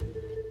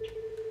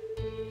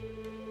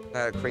 I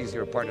had a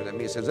crazier partner than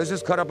me. He says, let's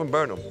just cut up and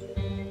burn them.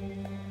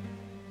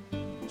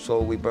 So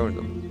we burned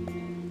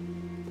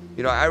them.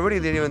 You know, I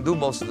really didn't even do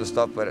most of the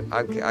stuff, but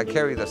I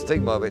carry the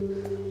stigma of it.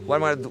 What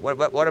am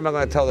I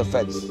going to tell the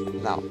feds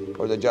now,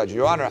 or the judge?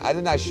 Your Honor, I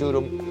did not shoot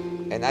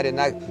him, and I did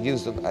not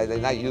use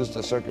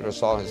the circular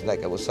saw in his neck.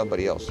 It was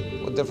somebody else.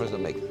 What difference does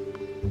it make?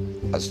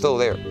 I'm still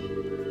there.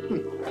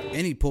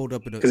 And he pulled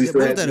up in a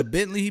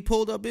Bentley he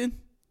pulled up in?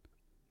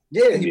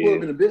 Yeah, he pulled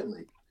up in a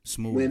Bentley.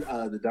 Smooth. When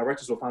the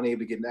directors were finally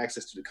able to get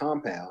access to the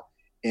compound,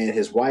 and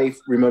his wife,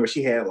 remember,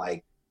 she had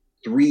like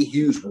 3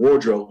 huge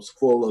wardrobes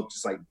full of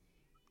just like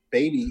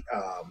baby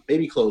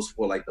clothes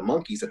for like the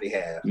monkeys that they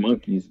have.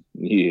 Monkeys,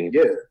 yeah.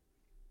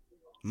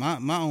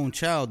 My own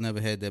child never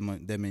had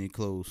that many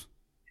clothes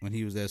when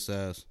he was that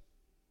size.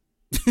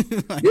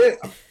 Yeah,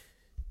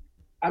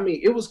 I mean,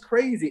 it was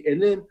crazy.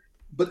 And then,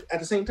 but at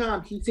the same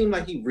time, he seemed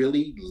like he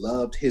really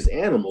loved his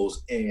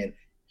animals, and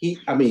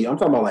I'm talking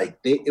about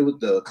like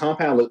the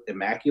compound looked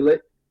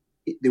immaculate.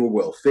 They were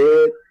well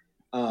fed.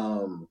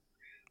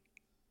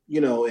 You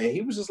know, and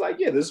he was just like,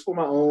 yeah, this is for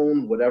my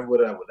own, whatever.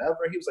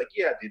 He was like,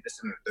 yeah, I did this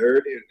in the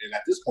third. And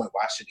at this point,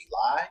 why should he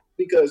lie?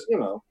 Because, you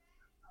know,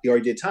 he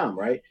already did time,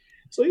 right?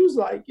 So he was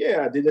like,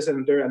 yeah, I did this in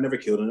the third. I never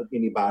killed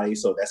anybody,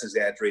 so that's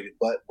exaggerated.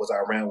 But was I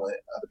around when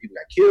other people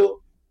got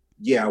killed?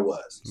 Yeah, I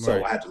was.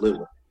 So I had to live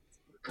with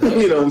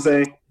it. You know what I'm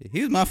saying?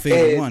 He was my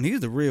favorite one. He was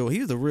the real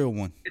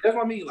one. That's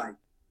what I mean. Like,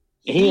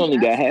 he only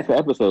got half an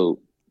episode.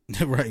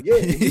 Right.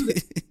 Yeah.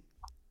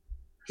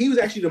 He was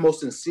actually the most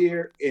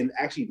sincere and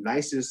actually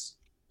nicest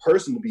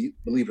person to be,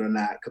 believe it or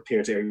not,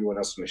 compared to everyone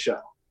else in the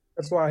show.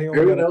 That's why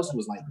everyone else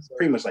was like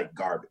pretty much like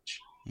garbage.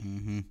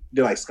 Mm-hmm.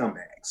 They're like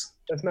scumbags.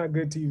 That's not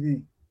good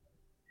TV.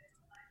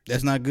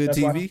 That's not good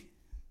TV.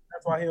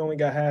 That's why he only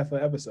got half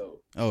an episode.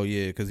 Oh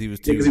yeah, because he was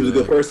too. Because he was a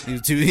good person. He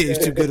was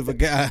too good of a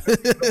guy.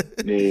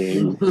 Yeah,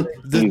 he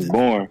was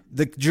born.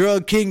 The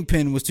drug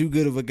kingpin was too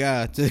good of a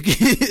guy to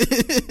get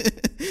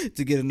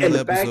another and the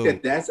episode. fact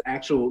that that's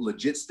actual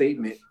legit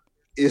statement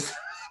is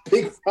a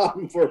big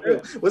problem for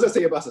real. What does that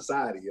say about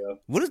society, yo?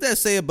 What does that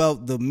say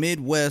about the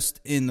Midwest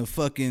in the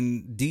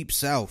fucking deep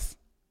South?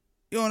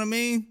 You know what I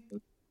mean?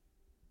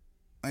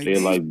 Like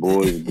they're like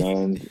boys,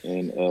 guns,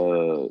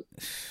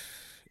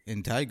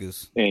 and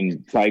tigers.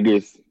 And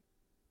tigers.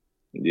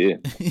 Yeah.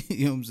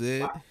 You know what I'm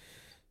saying?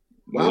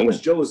 Why was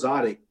Joe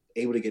Exotic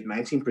able to get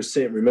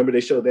 19%? Remember they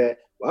showed that?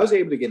 Why was he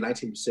able to get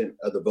 19%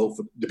 of the vote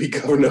to be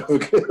governor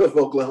of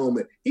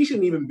Oklahoma? He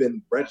shouldn't even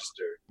been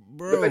registered.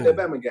 Bro. The fact that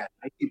Bama got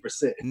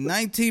 19%.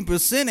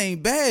 19%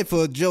 ain't bad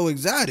for Joe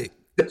Exotic.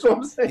 That's what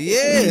I'm saying.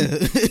 Yeah.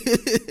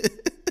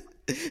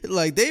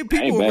 Like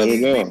people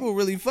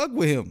really fuck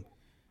with him.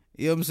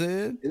 You know what I'm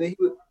saying? And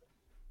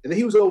then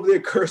he was over there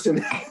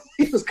cursing.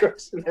 He was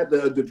cursing at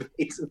the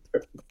debates and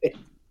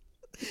everything.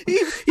 He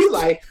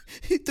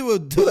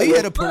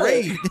had a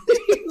parade.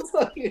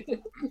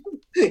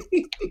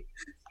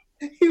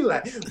 He was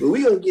like, well,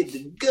 we gonna get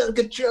the gun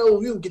control.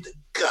 We gonna get the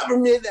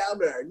government out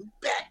of our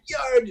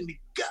backyard and the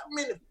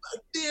government and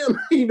fuck them.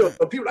 You know,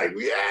 people like,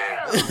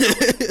 yeah.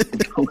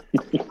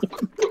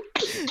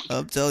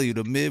 I'm telling you,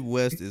 the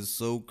Midwest is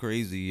so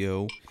crazy,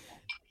 yo.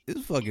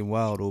 It's fucking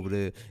wild over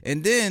there.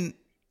 And then,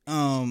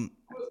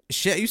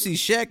 Shaq, you see,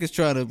 Shaq is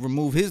trying to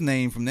remove his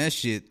name from that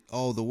shit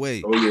all the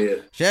way. Oh yeah,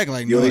 Shaq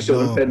like, you only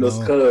showed him petting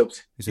those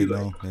cubs. He said,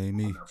 no, that ain't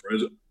me.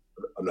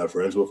 I'm not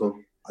friends with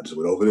him. I just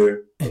went over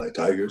there. I like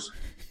tigers.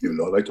 Even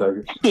though I like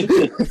tigers. I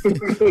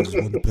just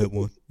wanted to pet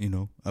one. You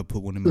know, I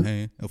put one in my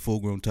hand. A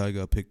full-grown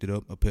tiger. I picked it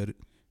up. I pet it.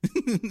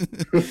 You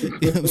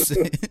know what I'm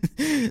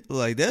saying?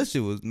 Like, that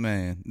shit was,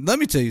 man. Let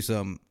me tell you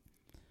something.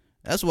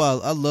 That's why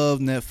I love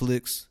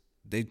Netflix.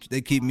 They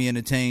keep me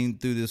entertained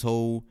through this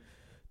whole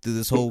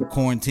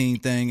quarantine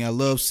thing. I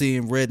love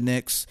seeing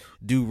rednecks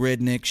do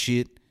redneck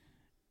shit.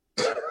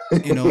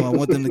 You know, I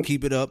want them to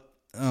keep it up.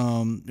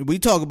 We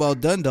talk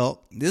about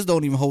Dundalk. This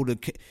don't even hold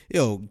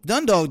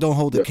Dundalk don't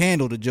hold a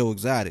candle to Joe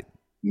Exotic.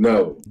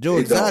 No, Joe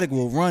Exotic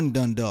will run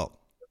Dundalk.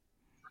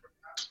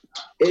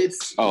 He'll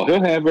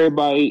have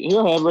everybody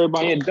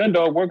in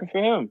Dundalk working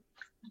for him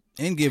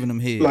and giving them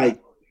head. Like,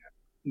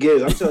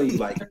 Giz, I'm telling you,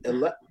 like,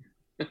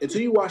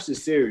 until you watch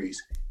this series,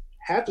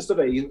 half the stuff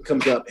that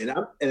comes up,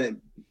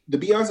 and to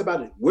be honest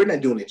about it, we're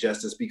not doing it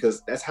justice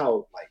because that's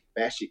how like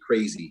batshit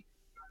crazy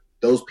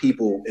those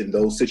people in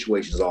those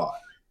situations are.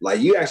 Like,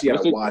 you actually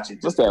got to watch it.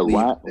 What's that?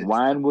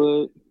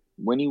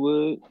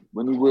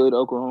 Wynnewood,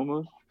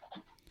 Oklahoma?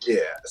 Yeah,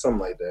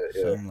 something like that.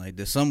 Yeah. Something like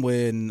that.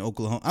 Somewhere in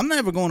Oklahoma. I'm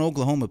never going to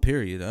Oklahoma,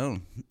 period. I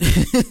don't.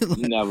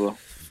 Never.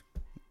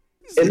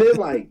 And then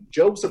like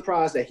Joe was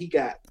surprised that he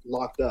got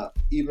locked up,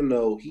 even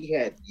though he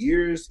had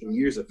years and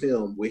years of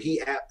film where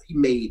he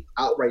made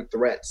outright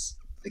threats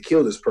to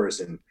kill this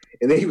person,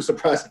 and then he was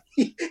surprised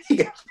he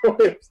got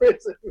thrown in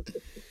prison.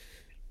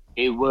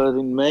 It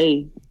wasn't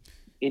me.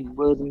 It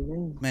wasn't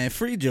me. Man,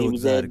 free Joe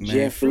Exotic,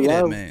 man. Free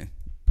that man.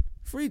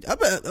 Free.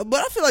 But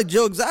I feel like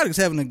Joe Exotic's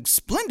having a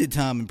splendid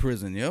time in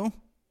prison, yo.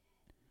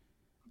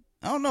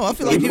 I don't know. I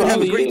feel like he would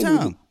have a great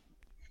time.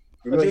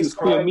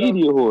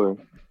 Media whore.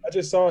 I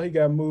just saw he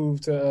got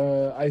moved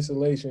to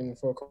isolation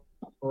for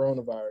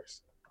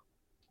coronavirus.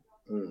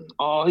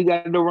 Oh, he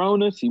got the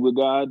Rona. See what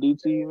God do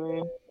to you,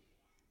 man.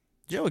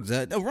 Joe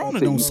Exotic. The Rona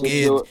don't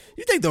scare.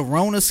 You think the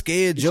Rona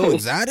scared Joe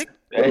Exotic?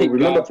 Hey,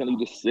 God tell you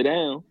to sit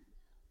down.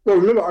 Well,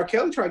 remember, R.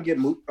 Kelly trying to get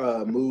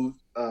moved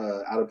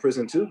out of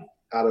prison too,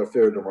 out of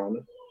fear of the Rona.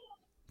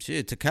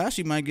 Shit,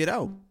 Tekashi might get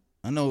out.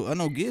 I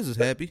know. Giz is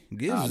happy.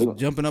 Giz is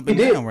jumping up and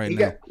down right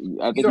now.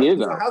 I think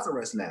he's on house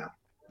arrest now.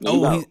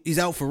 Oh, he's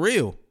out for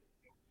real.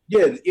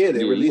 Yeah,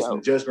 they released him.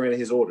 The judge granted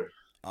his order.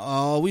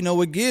 Oh, we know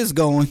where Giz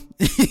going.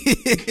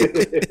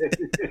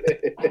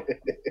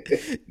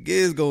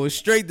 Giz going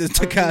straight to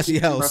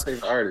Tekashi house. My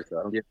favorite artist,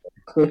 though.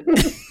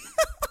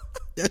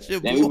 That's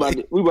your boy.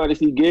 We about to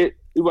see Giz.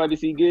 We about to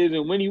see Giz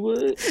and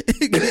Winniewood.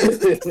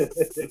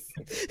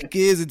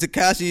 Giz and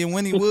Tekashi and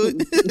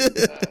Winniewood.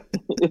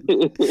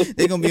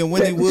 They're gonna be in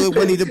Winniewood,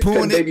 Winnie the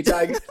Pooh in it. Baby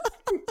Tiger.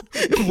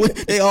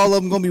 They all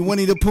of them gonna be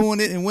Winnie the Pooh in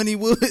it and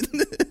Winniewood.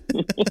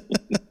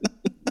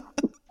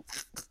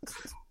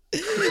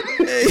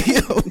 Hey,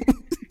 yo.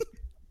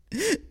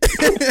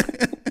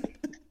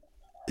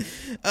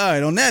 All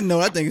right, on that note,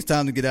 I think it's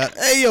time to get out.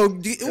 Hey,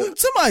 yo,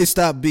 somebody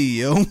stop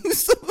B, yo.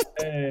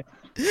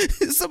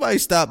 Somebody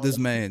stop this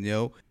man,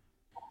 yo.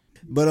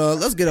 But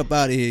let's get up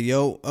out of here,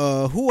 yo.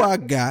 Who I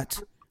got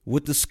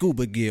with the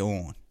scuba gear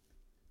on?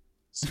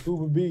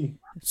 Scuba B.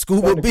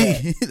 Scuba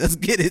B. Let's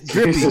get it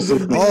drippy.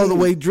 All the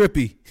way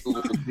drippy.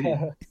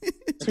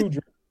 Too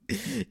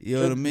drippy. You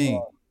know what I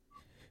mean?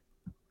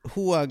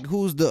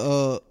 Who's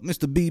the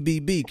Mr.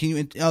 BBB? Can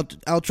you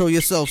outro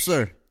yourself,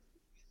 sir?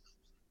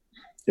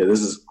 Yeah,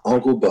 this is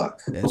Uncle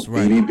Buck. That's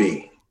right.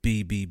 BBB.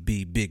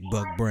 BBB, Big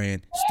Buck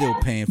Brand. Still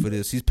paying for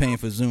this. He's paying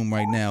for Zoom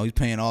right now. He's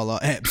paying all our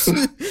apps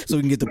so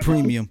we can get the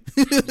premium.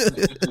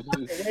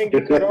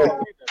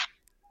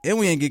 And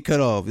we ain't get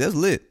cut off. That's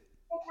lit.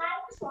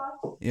 You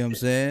know what I'm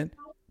saying?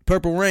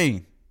 Purple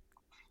Rain.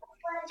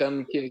 Tell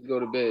them kids go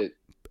to bed.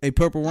 Hey,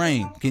 Purple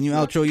Rain, can you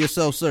outro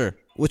yourself, sir?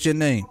 What's your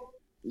name?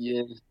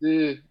 Yes,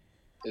 dude.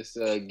 It's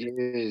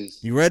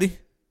Giz. You ready?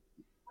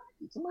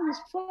 Somebody's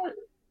fart.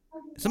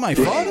 Somebody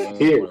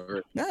farted?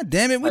 Here. God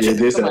damn it.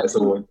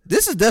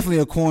 This is definitely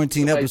a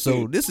quarantine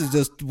episode. This is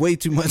just way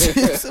too much.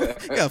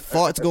 Got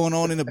farts going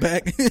on in the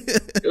back.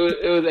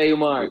 It was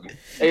A-Mark.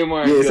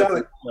 A-Mark. Yeah, it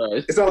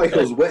sounded like it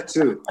was wet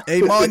too.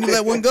 Hey, Martin, you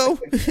let one go?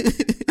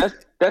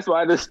 That's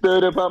why I just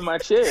stood up on my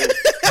chair.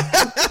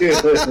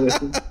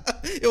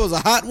 It was a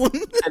hot one.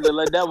 I had to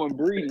let that one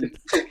breathe.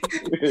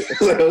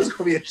 It was going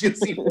to be a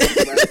juicy one.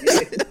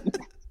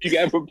 You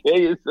gotta prepare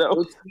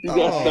yourself. You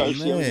gotta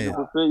start man.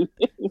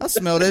 I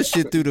smell that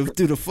shit through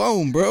the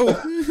phone, bro.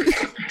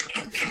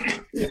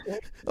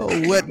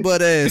 Oh, wet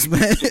butt ass,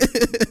 man.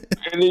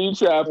 And then you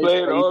try to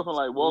play it off and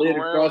like walk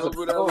around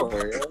over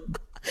there.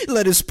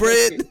 Let it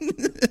spread.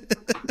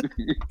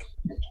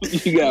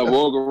 You gotta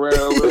walk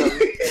around.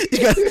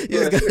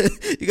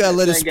 You gotta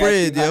let it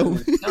spread, yo.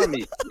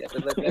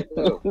 Yeah,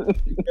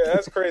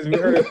 that's crazy. We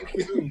heard it.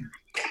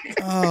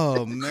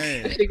 Oh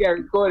man, it got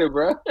recorded,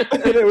 bro.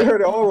 Yeah, we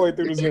heard it all the way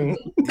through the Zoom.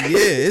 Yeah,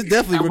 it's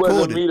definitely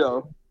recorded. Me,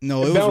 though.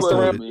 No, it was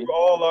recorded.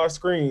 All our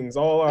screens,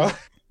 all our.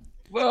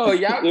 Well,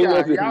 y'all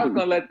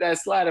gonna let that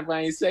slide if I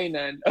ain't say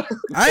nothing.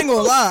 I ain't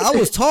gonna lie. I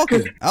was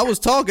talking. I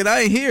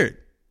ain't hear it.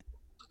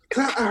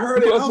 I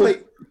heard it. I was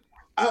like,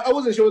 I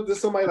wasn't sure if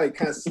somebody like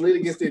kind of slid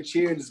against their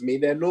chair and just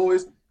made that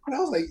noise. But I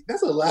was like,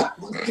 that's a lot.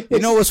 You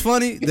know what's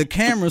funny? The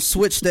camera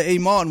switched to A.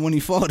 Martin when he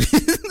fought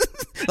it.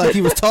 Like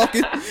he was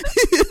talking.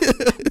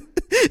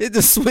 It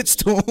just switched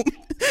to him.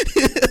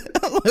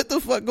 What the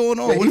fuck going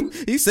on? Man,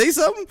 he say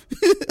something?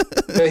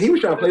 Man, he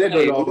was trying to play that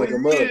joint off like a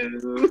mug.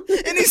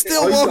 And he's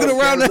still walking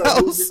around the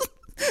house.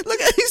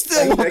 Look at he's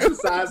still walking.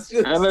 Exercise.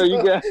 I know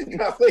you gotta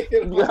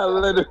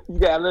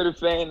let it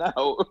fan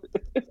out.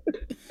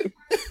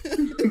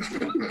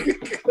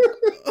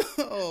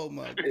 Oh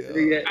my god!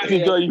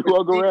 You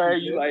walk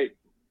around, you like.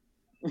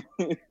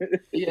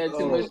 He had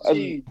too much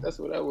cheese. That's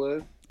what that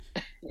was.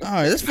 All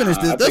right, let's finish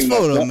this. Let's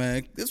hold on,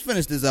 man. Let's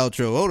finish this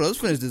outro. Hold on, let's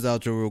finish this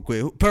outro real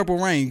quick. Purple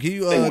Rain, can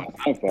you?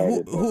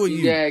 Who are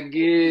you? Yeah,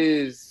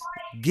 Giz.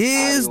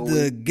 Giz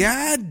the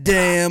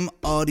goddamn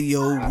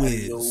audio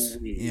whiz.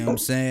 You know what I'm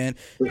saying?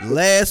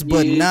 Last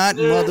but not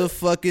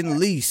motherfucking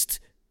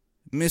least,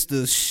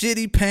 Mr.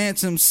 Shitty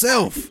Pants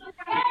himself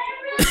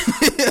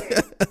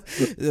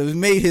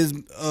made his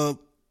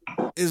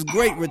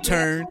great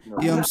return. You know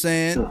what I'm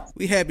saying?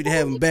 We happy to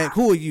have him back.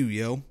 Who are you,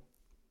 yo?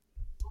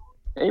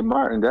 Hey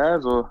Martin,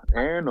 guys, or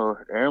Aaron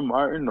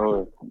Martin,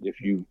 or if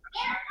you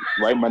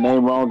write my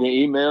name wrong in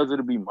emails,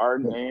 it'll be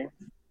Martin Aaron.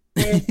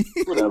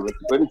 Whatever,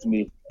 but it's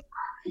me.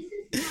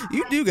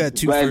 You do got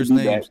two Glad to first be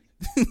back.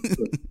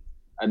 names.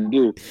 I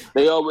do.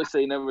 They always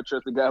say never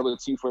trust a guy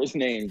with two first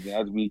names. And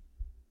I'd be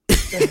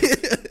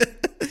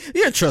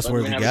You're a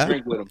trustworthy have a guy.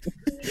 drink with him.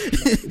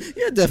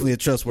 You're definitely a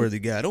trustworthy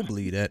guy. I don't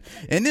believe that.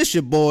 And this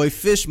your boy,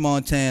 Fish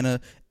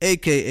Montana,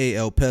 a.k.a.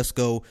 El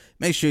Pesco.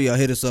 Make sure y'all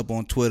hit us up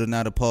on Twitter,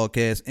 Not a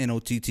Podcast,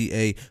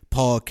 Notta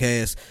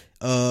Podcast.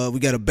 We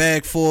got a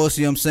bag for us,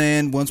 you know what I'm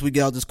saying? Once we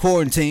get out this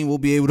quarantine, we'll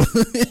be able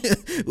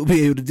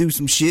to do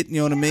some shit, you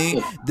know what I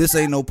mean? This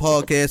ain't no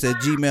podcast at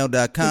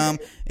gmail.com.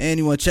 And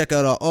you want to check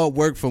out our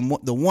artwork from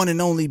the one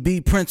and only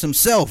B Prince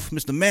himself,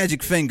 Mr.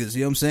 Magic Fingers,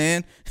 you know what I'm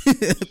saying?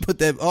 Put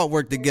that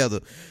artwork together.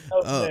 You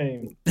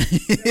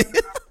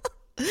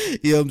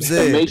know what I'm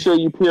saying? And make sure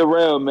you peel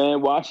around,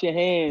 man. Wash your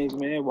hands,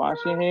 man. Wash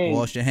your hands.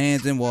 Wash your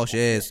hands and wash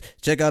your ass.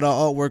 Check out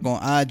our artwork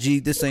on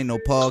IG. This ain't no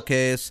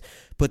podcast.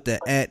 Put the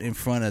 @ in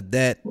front of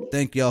that.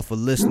 Thank y'all for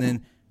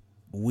listening.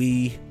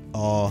 We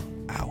are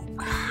out.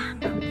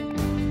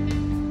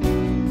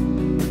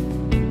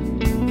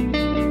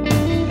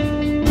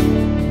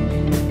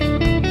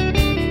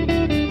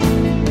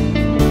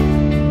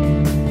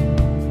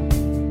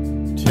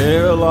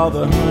 Tell all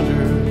the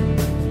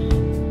hunters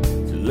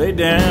to lay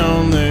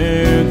down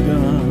their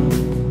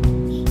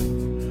guns.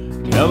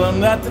 Tell them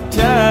that the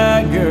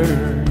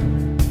tiger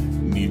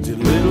needs a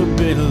little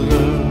bit of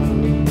love.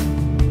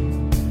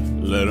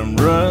 Let them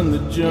run the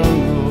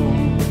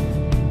jungle,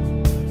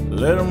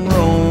 let them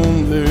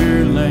roam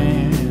their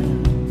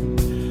land.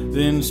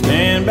 Then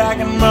stand back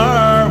and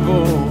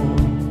marvel,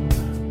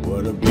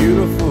 what a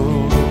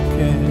beautiful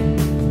cat.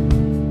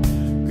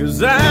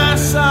 'Cause I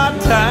saw a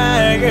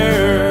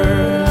tiger,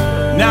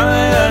 now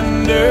I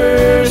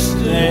understand.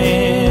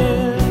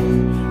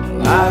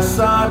 I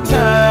saw a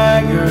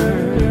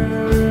tiger,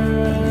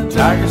 and the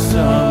tiger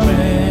saw a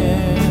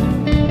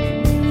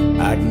man.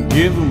 I can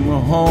give him a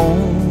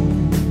home,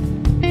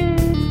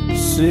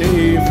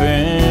 safe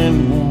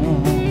and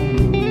warm,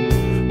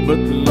 but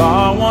the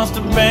law wants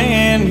to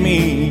ban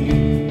me.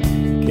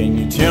 Can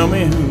you tell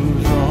me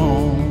who's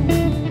wrong?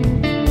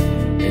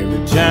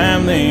 Every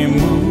time they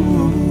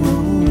move,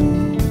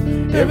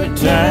 every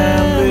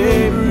time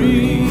they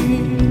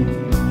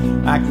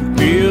breathe, I can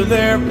feel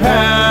their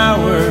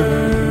power,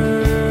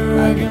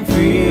 I can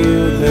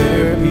feel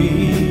their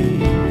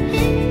peace.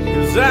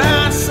 'Cause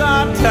I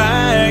saw a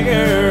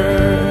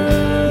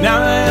tiger, now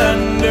I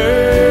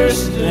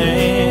understand.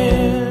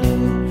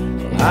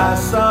 I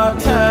saw a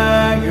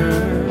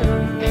tiger,